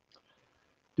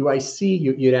 Do I see,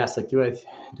 you'd ask, like, do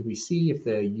we see if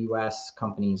the US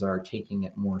companies are taking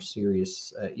it more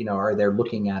serious? Are they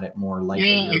looking at it more like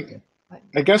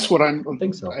I guess what I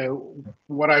think so.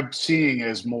 What I'm seeing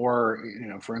is more,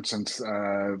 for instance,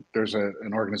 there's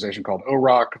an organization called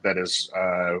OROC that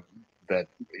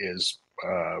is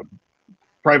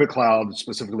private cloud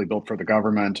specifically built for the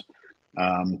government,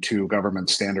 to government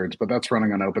standards, but that's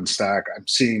running on OpenStack. I'm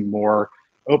seeing more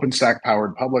OpenStack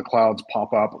powered public clouds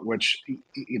pop up, which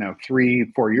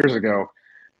 3-4 years ago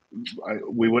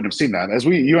we wouldn't have seen that. As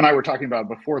you and I were talking about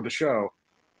before the show,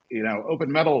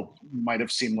 OpenMetal might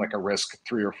have seemed like a risk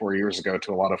 3 or 4 years ago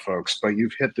to a lot of folks, but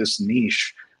you've hit this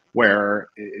niche where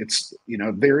it's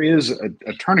there is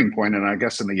a turning point, and I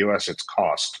guess in the US it's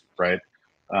cost, right?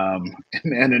 And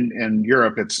in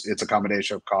Europe, it's a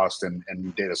combination of cost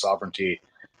and data sovereignty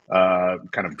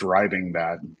kind of driving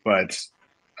that. But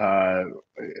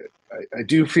I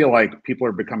do feel like people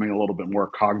are becoming a little bit more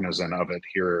cognizant of it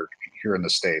here in the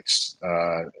States.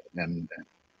 And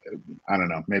I don't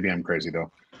know, maybe I'm crazy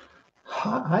though.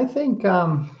 I think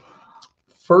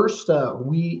first,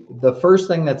 the first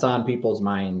thing that's on people's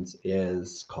minds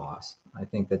is cost. I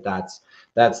think that's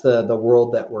the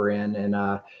world that we're in.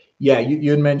 And yeah, you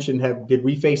had mentioned, did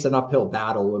we face an uphill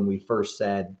battle when we first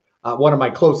said, one of my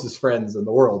closest friends in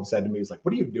the world said to me, he's like,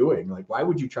 what are you doing? Like, why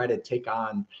would you try to take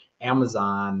on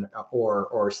Amazon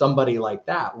or somebody like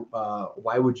that?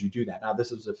 Why would you do that? Now,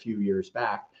 this was a few years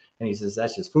back. And he says,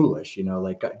 that's just foolish,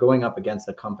 like going up against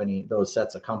a company, those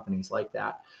sets of companies like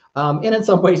that. And in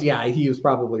some ways, yeah, he was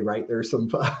probably right. There's some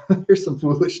there's some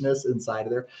foolishness inside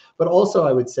of there, but also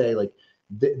I would say like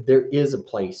there is a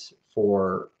place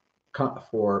for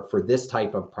this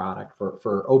type of product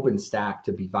for OpenStack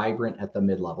to be vibrant at the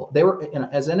mid-level. They were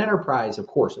as an enterprise, of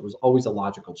course, it was always a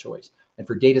logical choice. And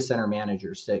for data center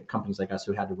managers, companies like us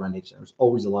who had to run data centers,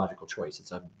 always a logical choice.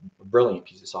 It's a brilliant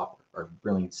piece of software or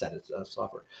brilliant set of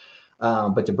software.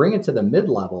 But to bring it to the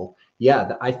mid-level,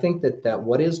 yeah, I think that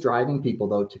what is driving people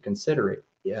though to consider it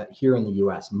here in the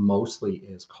US mostly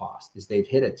is cost, is they've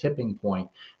hit a tipping point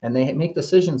and they make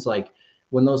decisions like,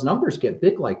 when those numbers get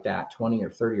big like that, 20 or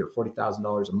 30 or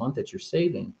 $40,000 a month that you're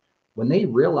saving, when they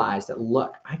realize that,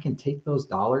 look, I can take those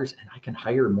dollars and I can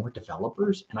hire more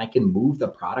developers and I can move the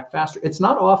product faster. It's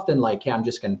not often like, hey, I'm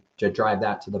just going to drive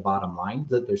that to the bottom line.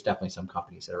 There's definitely some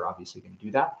companies that are obviously going to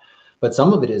do that. But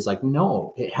some of it is like,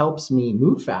 no, it helps me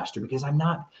move faster because I'm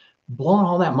not blowing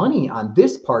all that money on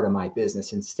this part of my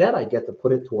business. Instead, I get to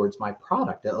put it towards my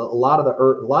product. A lot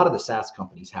of the SaaS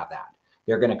companies have that.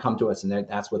 They're going to come to us and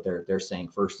that's what they're saying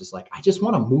first is like, I just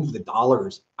want to move the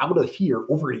dollars out of here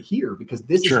over to here because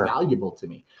this is valuable to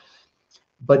me.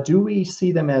 But do we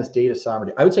see them as data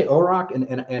sovereignty? I would say OROC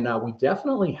and we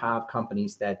definitely have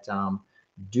companies that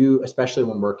do, especially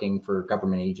when working for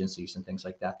government agencies and things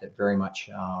like that, that very much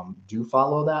do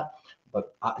follow that.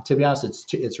 But to be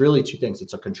honest, it's really two things.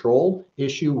 It's a control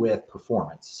issue with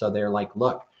performance. So they're like,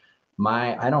 look,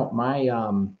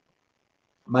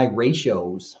 my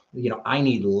ratios, I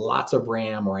need lots of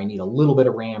RAM or I need a little bit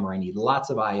of RAM or I need lots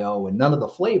of IO, and none of the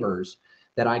flavors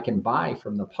that I can buy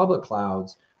from the public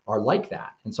clouds are like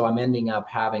that. And so I'm ending up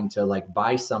having to like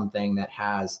buy something that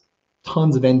has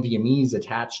tons of NVMEs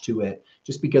attached to it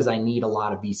just because I need a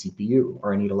lot of vCPU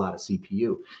or I need a lot of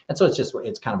CPU. And so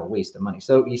it's kind of a waste of money.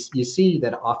 So you see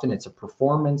that often it's a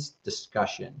performance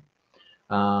discussion,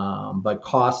 but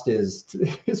cost is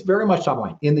very much top of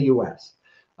mind in the US.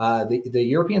 The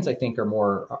Europeans, I think,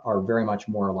 are very much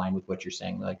more aligned with what you're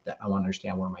saying. Like that, I want to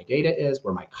understand where my data is,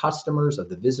 where my customers of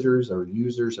the visitors or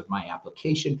users of my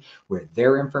application, where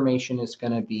their information is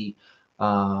going to be.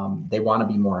 They want to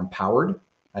be more empowered.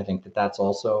 I think that's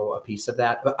also a piece of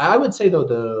that. But I would say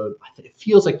though, it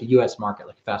feels like the U.S. market,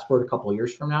 like fast forward a couple of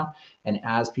years from now, and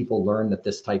as people learn that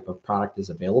this type of product is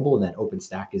available and that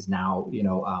OpenStack is now,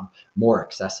 more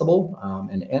accessible,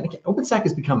 and OpenStack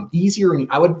has become easier.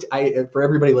 And for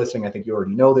everybody listening, I think you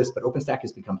already know this, but OpenStack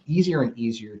has become easier and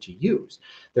easier to use.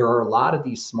 There are a lot of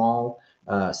these small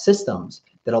systems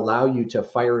that allow you to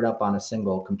fire it up on a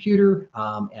single computer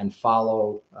and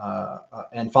follow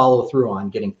through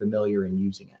on getting familiar and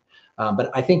using it.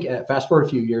 But I think fast forward a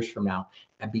few years from now,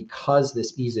 and because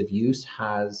this ease of use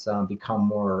has become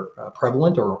more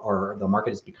prevalent or the market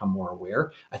has become more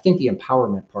aware, I think the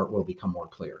empowerment part will become more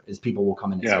clear as people will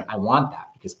come in and say, I want that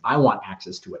because I want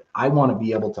access to it. I want to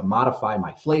be able to modify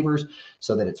my flavors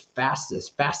so that it's as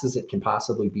fast as it can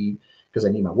possibly be, because I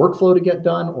need my workflow to get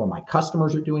done or my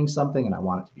customers are doing something and I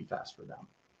want it to be fast for them.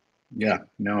 Yeah,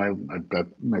 no, that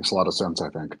makes a lot of sense, I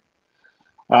think.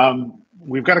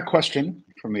 We've got a question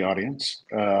from the audience.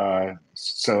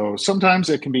 So sometimes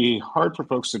it can be hard for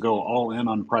folks to go all in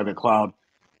on private cloud.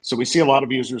 So we see a lot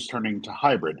of users turning to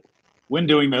hybrid. When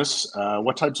doing this,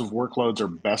 what types of workloads are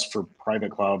best for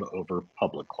private cloud over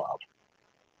public cloud?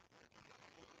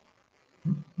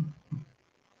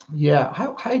 Yeah,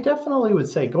 I definitely would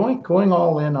say going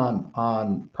all in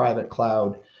on private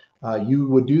cloud, you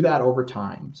would do that over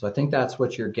time. So I think that's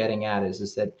what you're getting at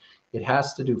is that it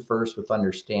has to do first with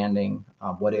understanding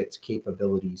what its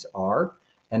capabilities are.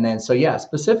 And then, so yeah,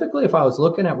 specifically if I was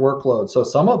looking at workloads, so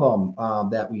some of them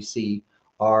that we see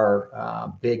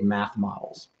are big math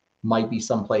models, might be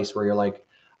someplace where you're like,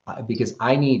 because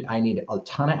I need a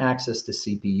ton of access to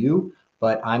CPU,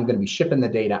 but I'm going to be shipping the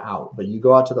data out. But you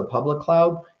go out to the public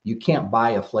cloud, you can't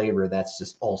buy a flavor that's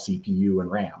just all CPU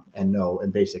and RAM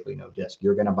and basically no disk.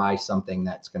 You're going to buy something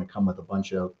that's going to come with a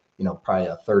bunch of, probably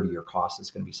a third of your cost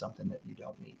is going to be something that you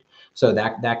don't need. So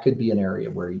that could be an area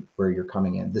where you're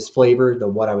coming in. This flavor,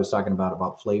 what I was talking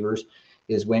about flavors,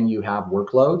 is when you have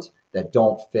workloads that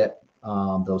don't fit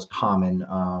those common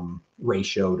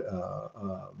ratioed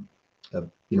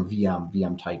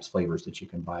VM types flavors that you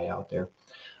can buy out there.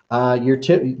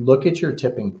 Look at your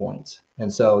tipping points.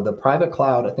 And so the private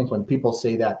cloud, I think when people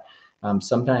say that,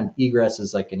 sometimes egress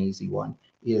is like an easy one,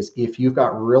 is if you've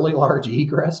got really large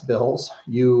egress bills,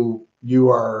 you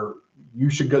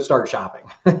should go start shopping.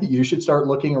 You should start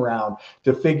looking around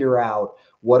to figure out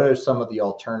what are some of the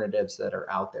alternatives that are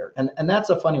out there? And that's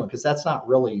a funny one, because that's not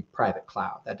really private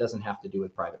cloud. That doesn't have to do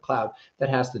with private cloud. That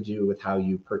has to do with how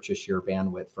you purchase your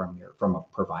bandwidth from a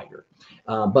provider.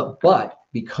 But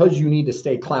because you need to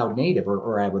stay cloud native,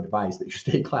 or I would advise that you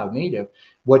stay cloud native,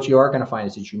 what you are going to find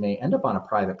is that you may end up on a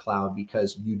private cloud,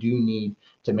 because you do need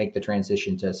to make the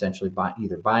transition to essentially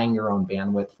either buying your own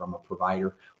bandwidth from a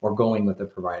provider or going with a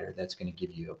provider that's going to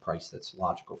give you a price that's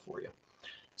logical for you.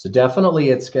 So definitely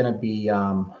it's going to be,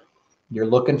 you're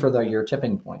looking for your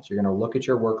tipping points. You're going to look at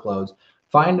your workloads,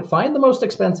 find the most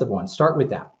expensive one, start with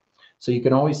that. So you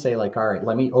can always say like, all right,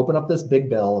 let me open up this big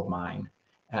bill of mine,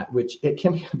 which it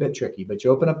can be a bit tricky, but you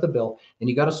open up the bill and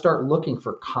you got to start looking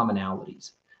for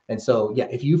commonalities. And so, yeah,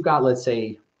 if you've got, let's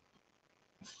say,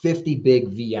 50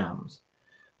 big VMs,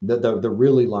 the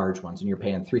really large ones, and you're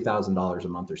paying $3,000 a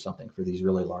month or something for these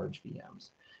really large VMs,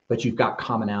 but you've got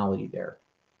commonality there,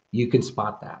 you can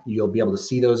spot that. You'll be able to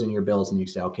see those in your bills, and you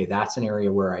say, okay, that's an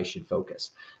area where I should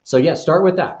focus. So yeah, start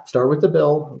with that. Start with the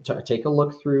bill, take a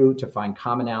look through to find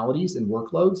commonalities and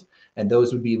workloads, and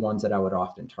those would be ones that I would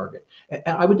often target. And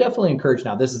I would definitely encourage,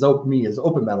 now this is me as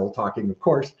OpenMetal talking, of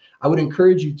course, I would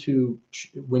encourage you to,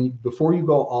 before you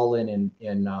go all in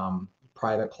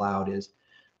private cloud, is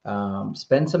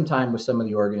spend some time with some of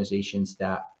the organizations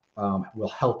that will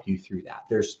help you through that.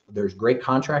 There's great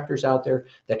contractors out there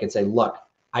that can say, look,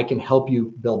 I can help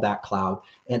you build that cloud,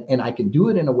 and I can do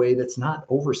it in a way that's not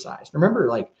oversized. Remember,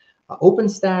 like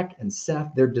OpenStack and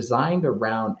Ceph, they're designed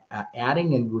around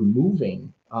adding and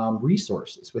removing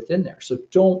resources within there. So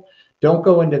don't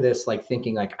go into this like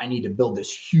thinking like I need to build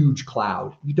this huge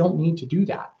cloud. You don't need to do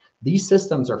that. These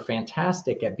systems are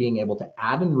fantastic at being able to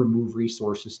add and remove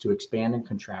resources to expand and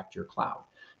contract your cloud.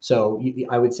 So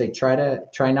I would say try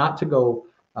not to go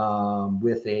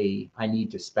with I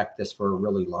need to spec this for a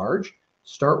really large.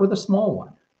 Start with a small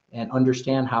one and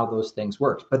understand how those things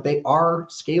work. But they are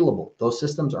scalable. Those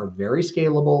systems are very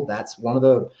scalable. That's one of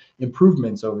the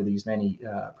improvements over these many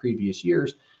previous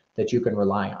years that you can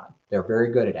rely on. They're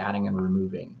very good at adding and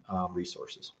removing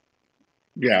resources.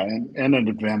 Yeah, and an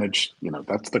advantage,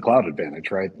 that's the cloud advantage,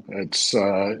 right? It's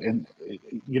and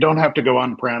you don't have to go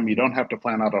on-prem. You don't have to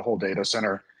plan out a whole data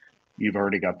center. You've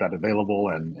already got that available,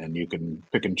 and you can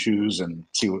pick and choose and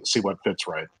see what fits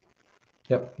right.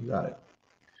 Yep, you got it.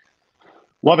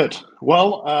 Love it.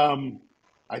 Well,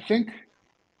 I think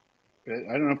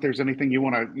I don't know if there's anything you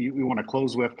want to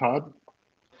close with, Todd.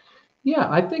 Yeah,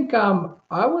 I think I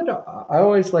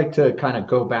always like to kind of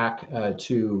go back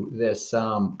to this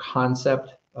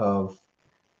concept of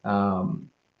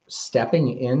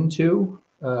stepping into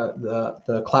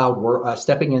the cloud world,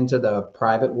 stepping into the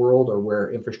private world, or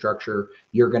where infrastructure,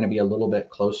 you're going to be a little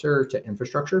bit closer to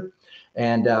infrastructure,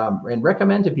 and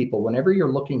recommend to people whenever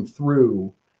you're looking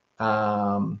through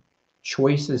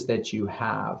choices that you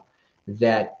have,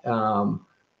 that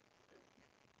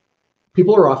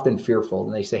people are often fearful,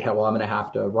 and they say, hey, well, I'm going to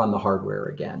have to run the hardware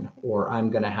again, or I'm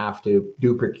going to have to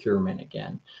do procurement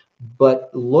again.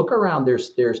 But look around,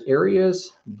 there's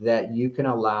areas that you can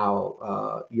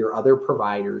allow your other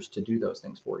providers to do those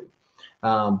things for you.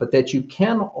 But that you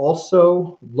can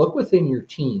also look within your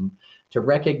team to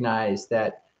recognize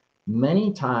that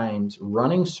many times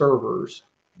running servers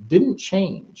didn't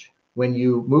change when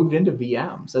you moved into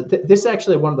VMs. So this is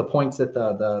actually one of the points that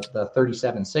the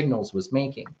 37 Signals was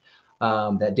making,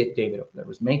 that David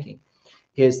was making,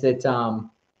 is that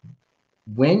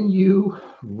when you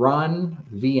run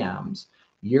VMs,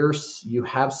 you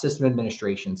have system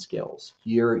administration skills.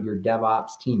 Your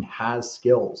DevOps team has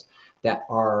skills that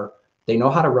they know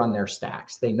how to run their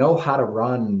stacks. They know how to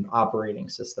run operating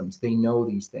systems. They know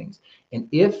these things. And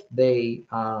if they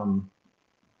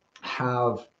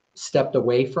have stepped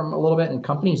away from a little bit, and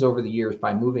companies over the years,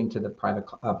 by moving to the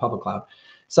public cloud,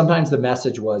 sometimes the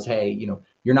message was, hey,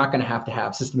 you're not going to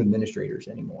have system administrators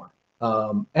anymore.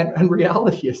 And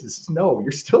reality is no,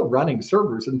 you're still running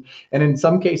servers, and in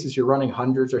some cases you're running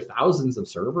hundreds or thousands of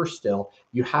servers still.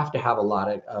 You have to have a lot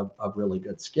of really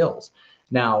good skills.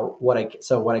 Now, what I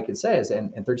could say is,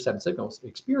 and 37 Signals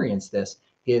experienced this,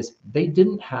 is they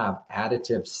didn't have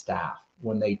additive staff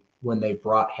when they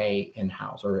brought Hay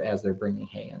in-house, or as they're bringing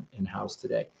Hay in-house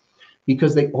today,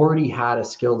 because they already had a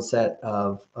skilled set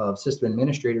of system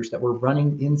administrators that were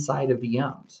running inside of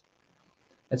VMs.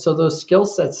 And so those skill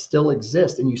sets still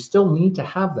exist, and you still need to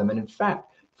have them. And in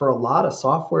fact, for a lot of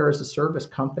software as a service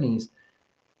companies,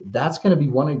 that's going to be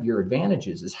one of your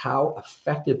advantages, is how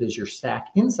effective is your stack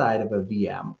inside of a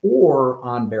VM or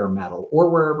on bare metal or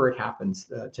wherever it happens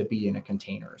to be in a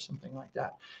container or something like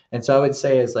that. And so I would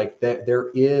say is like that there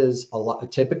is a lot,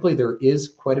 typically there is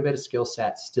quite a bit of skill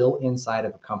set still inside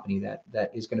of a company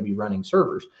that is going to be running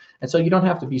servers. And so you don't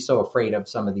have to be so afraid of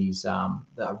some of these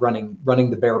running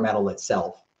the bare metal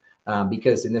itself.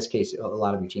 Because in this case, a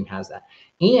lot of your team has that.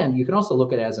 And you can also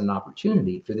look at it as an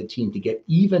opportunity for the team to get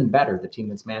even better, the team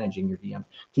that's managing your VM,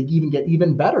 to even get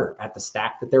even better at the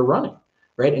stack that they're running,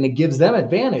 right? And it gives them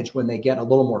advantage when they get a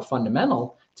little more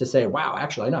fundamental to say, wow,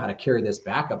 actually, I know how to carry this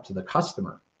back up to the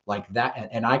customer like that.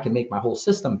 And I can make my whole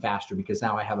system faster because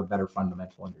now I have a better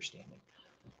fundamental understanding.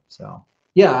 So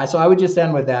yeah, so I would just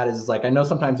end with that is like, I know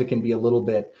sometimes it can be a little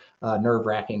bit nerve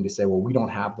wracking to say, well, we don't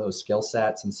have those skill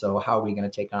sets. And so how are we going to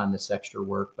take on this extra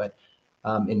work? But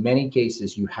in many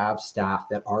cases, you have staff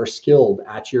that are skilled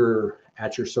at your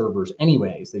servers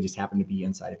anyways. They just happen to be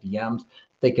inside of VMs.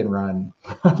 They can run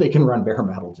bare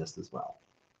metal just as well.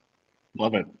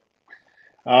 Love it.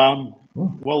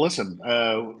 Well, listen,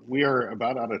 we are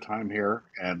about out of time here,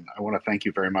 and I want to thank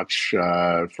you very much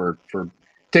for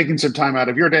taking some time out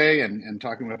of your day and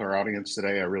talking with our audience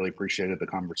today. I really appreciated the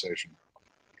conversation.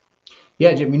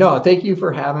 Yeah, Jimmy, no, thank you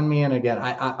for having me. And again,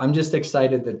 I'm just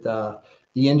excited that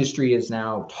the industry is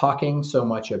now talking so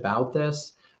much about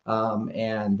this,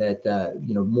 and that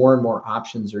more and more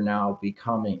options are now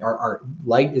becoming, our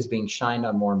light is being shined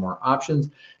on more and more options,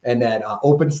 and that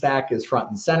OpenStack is front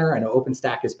and center. I know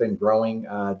OpenStack has been growing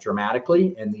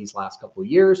dramatically in these last couple of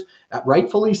years,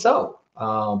 rightfully so.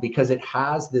 Because it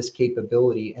has this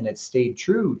capability and it's stayed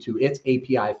true to its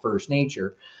API first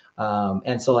nature.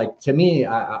 And so like, to me,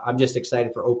 I'm just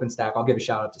excited for OpenStack. I'll give a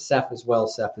shout out to Seth as well.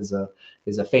 Seth is a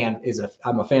fan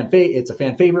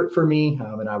favorite for me.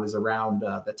 And I was around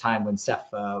the time when Seth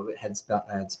had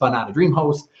spun out of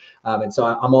DreamHost. And so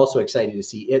I'm also excited to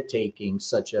see it taking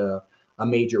such a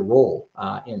major role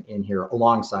in here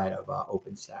alongside of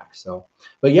OpenStack. So,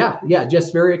 but yeah,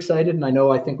 just very excited. And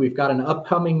I think we've got an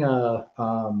upcoming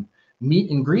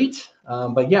meet and greet.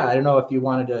 But yeah, I don't know if you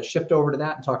wanted to shift over to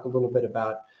that and talk a little bit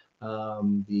about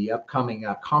the upcoming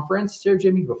conference here,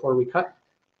 Jimmy, before we cut.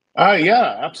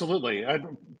 Yeah, absolutely.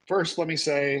 First, let me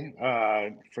say,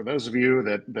 for those of you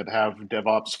that have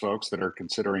DevOps folks that are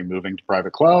considering moving to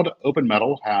private cloud,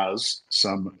 OpenMetal has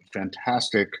some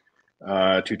fantastic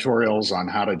tutorials on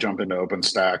how to jump into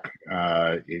OpenStack.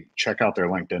 Check out their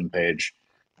LinkedIn page.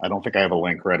 I don't think I have a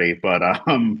link ready, but I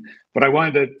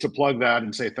wanted to plug that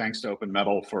and say thanks to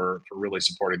OpenMetal for really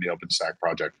supporting the OpenStack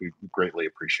project. We greatly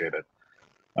appreciate it.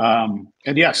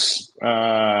 And yes,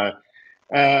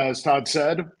 as Todd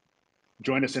said,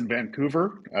 join us in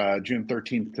Vancouver, June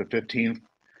 13th to 15th.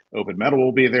 OpenMetal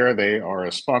will be there. They are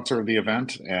a sponsor of the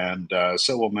event, and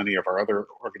so will many of our other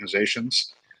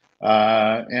organizations.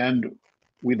 And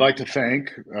we'd like to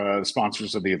thank the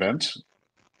sponsors of the event.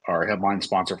 Our headline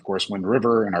sponsor, of course, Wind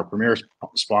River, and our premier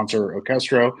sponsor,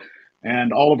 Orchestro,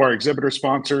 and all of our exhibitor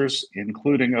sponsors,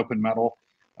 including OpenMetal.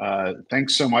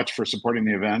 Thanks so much for supporting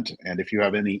the event. And if you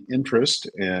have any interest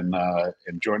in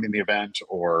joining the event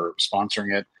or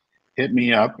sponsoring it, hit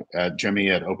me up at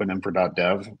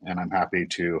jimmy@openinfra.dev, and I'm happy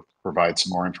to provide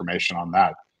some more information on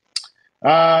that.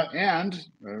 And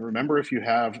remember, if you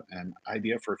have an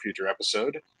idea for a future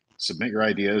episode, submit your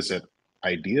ideas at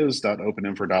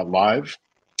ideas.openinfra.live,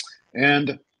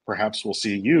 and perhaps we'll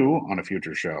see you on a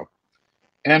future show.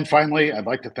 And finally, I'd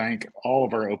like to thank all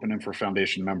of our OpenInfra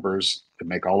Foundation members that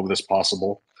make all of this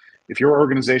possible. If your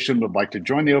organization would like to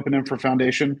join the OpenInfra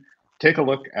Foundation, take a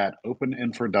look at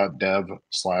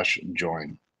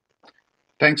openinfra.dev/join.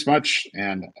 Thanks much,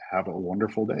 and have a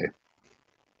wonderful day.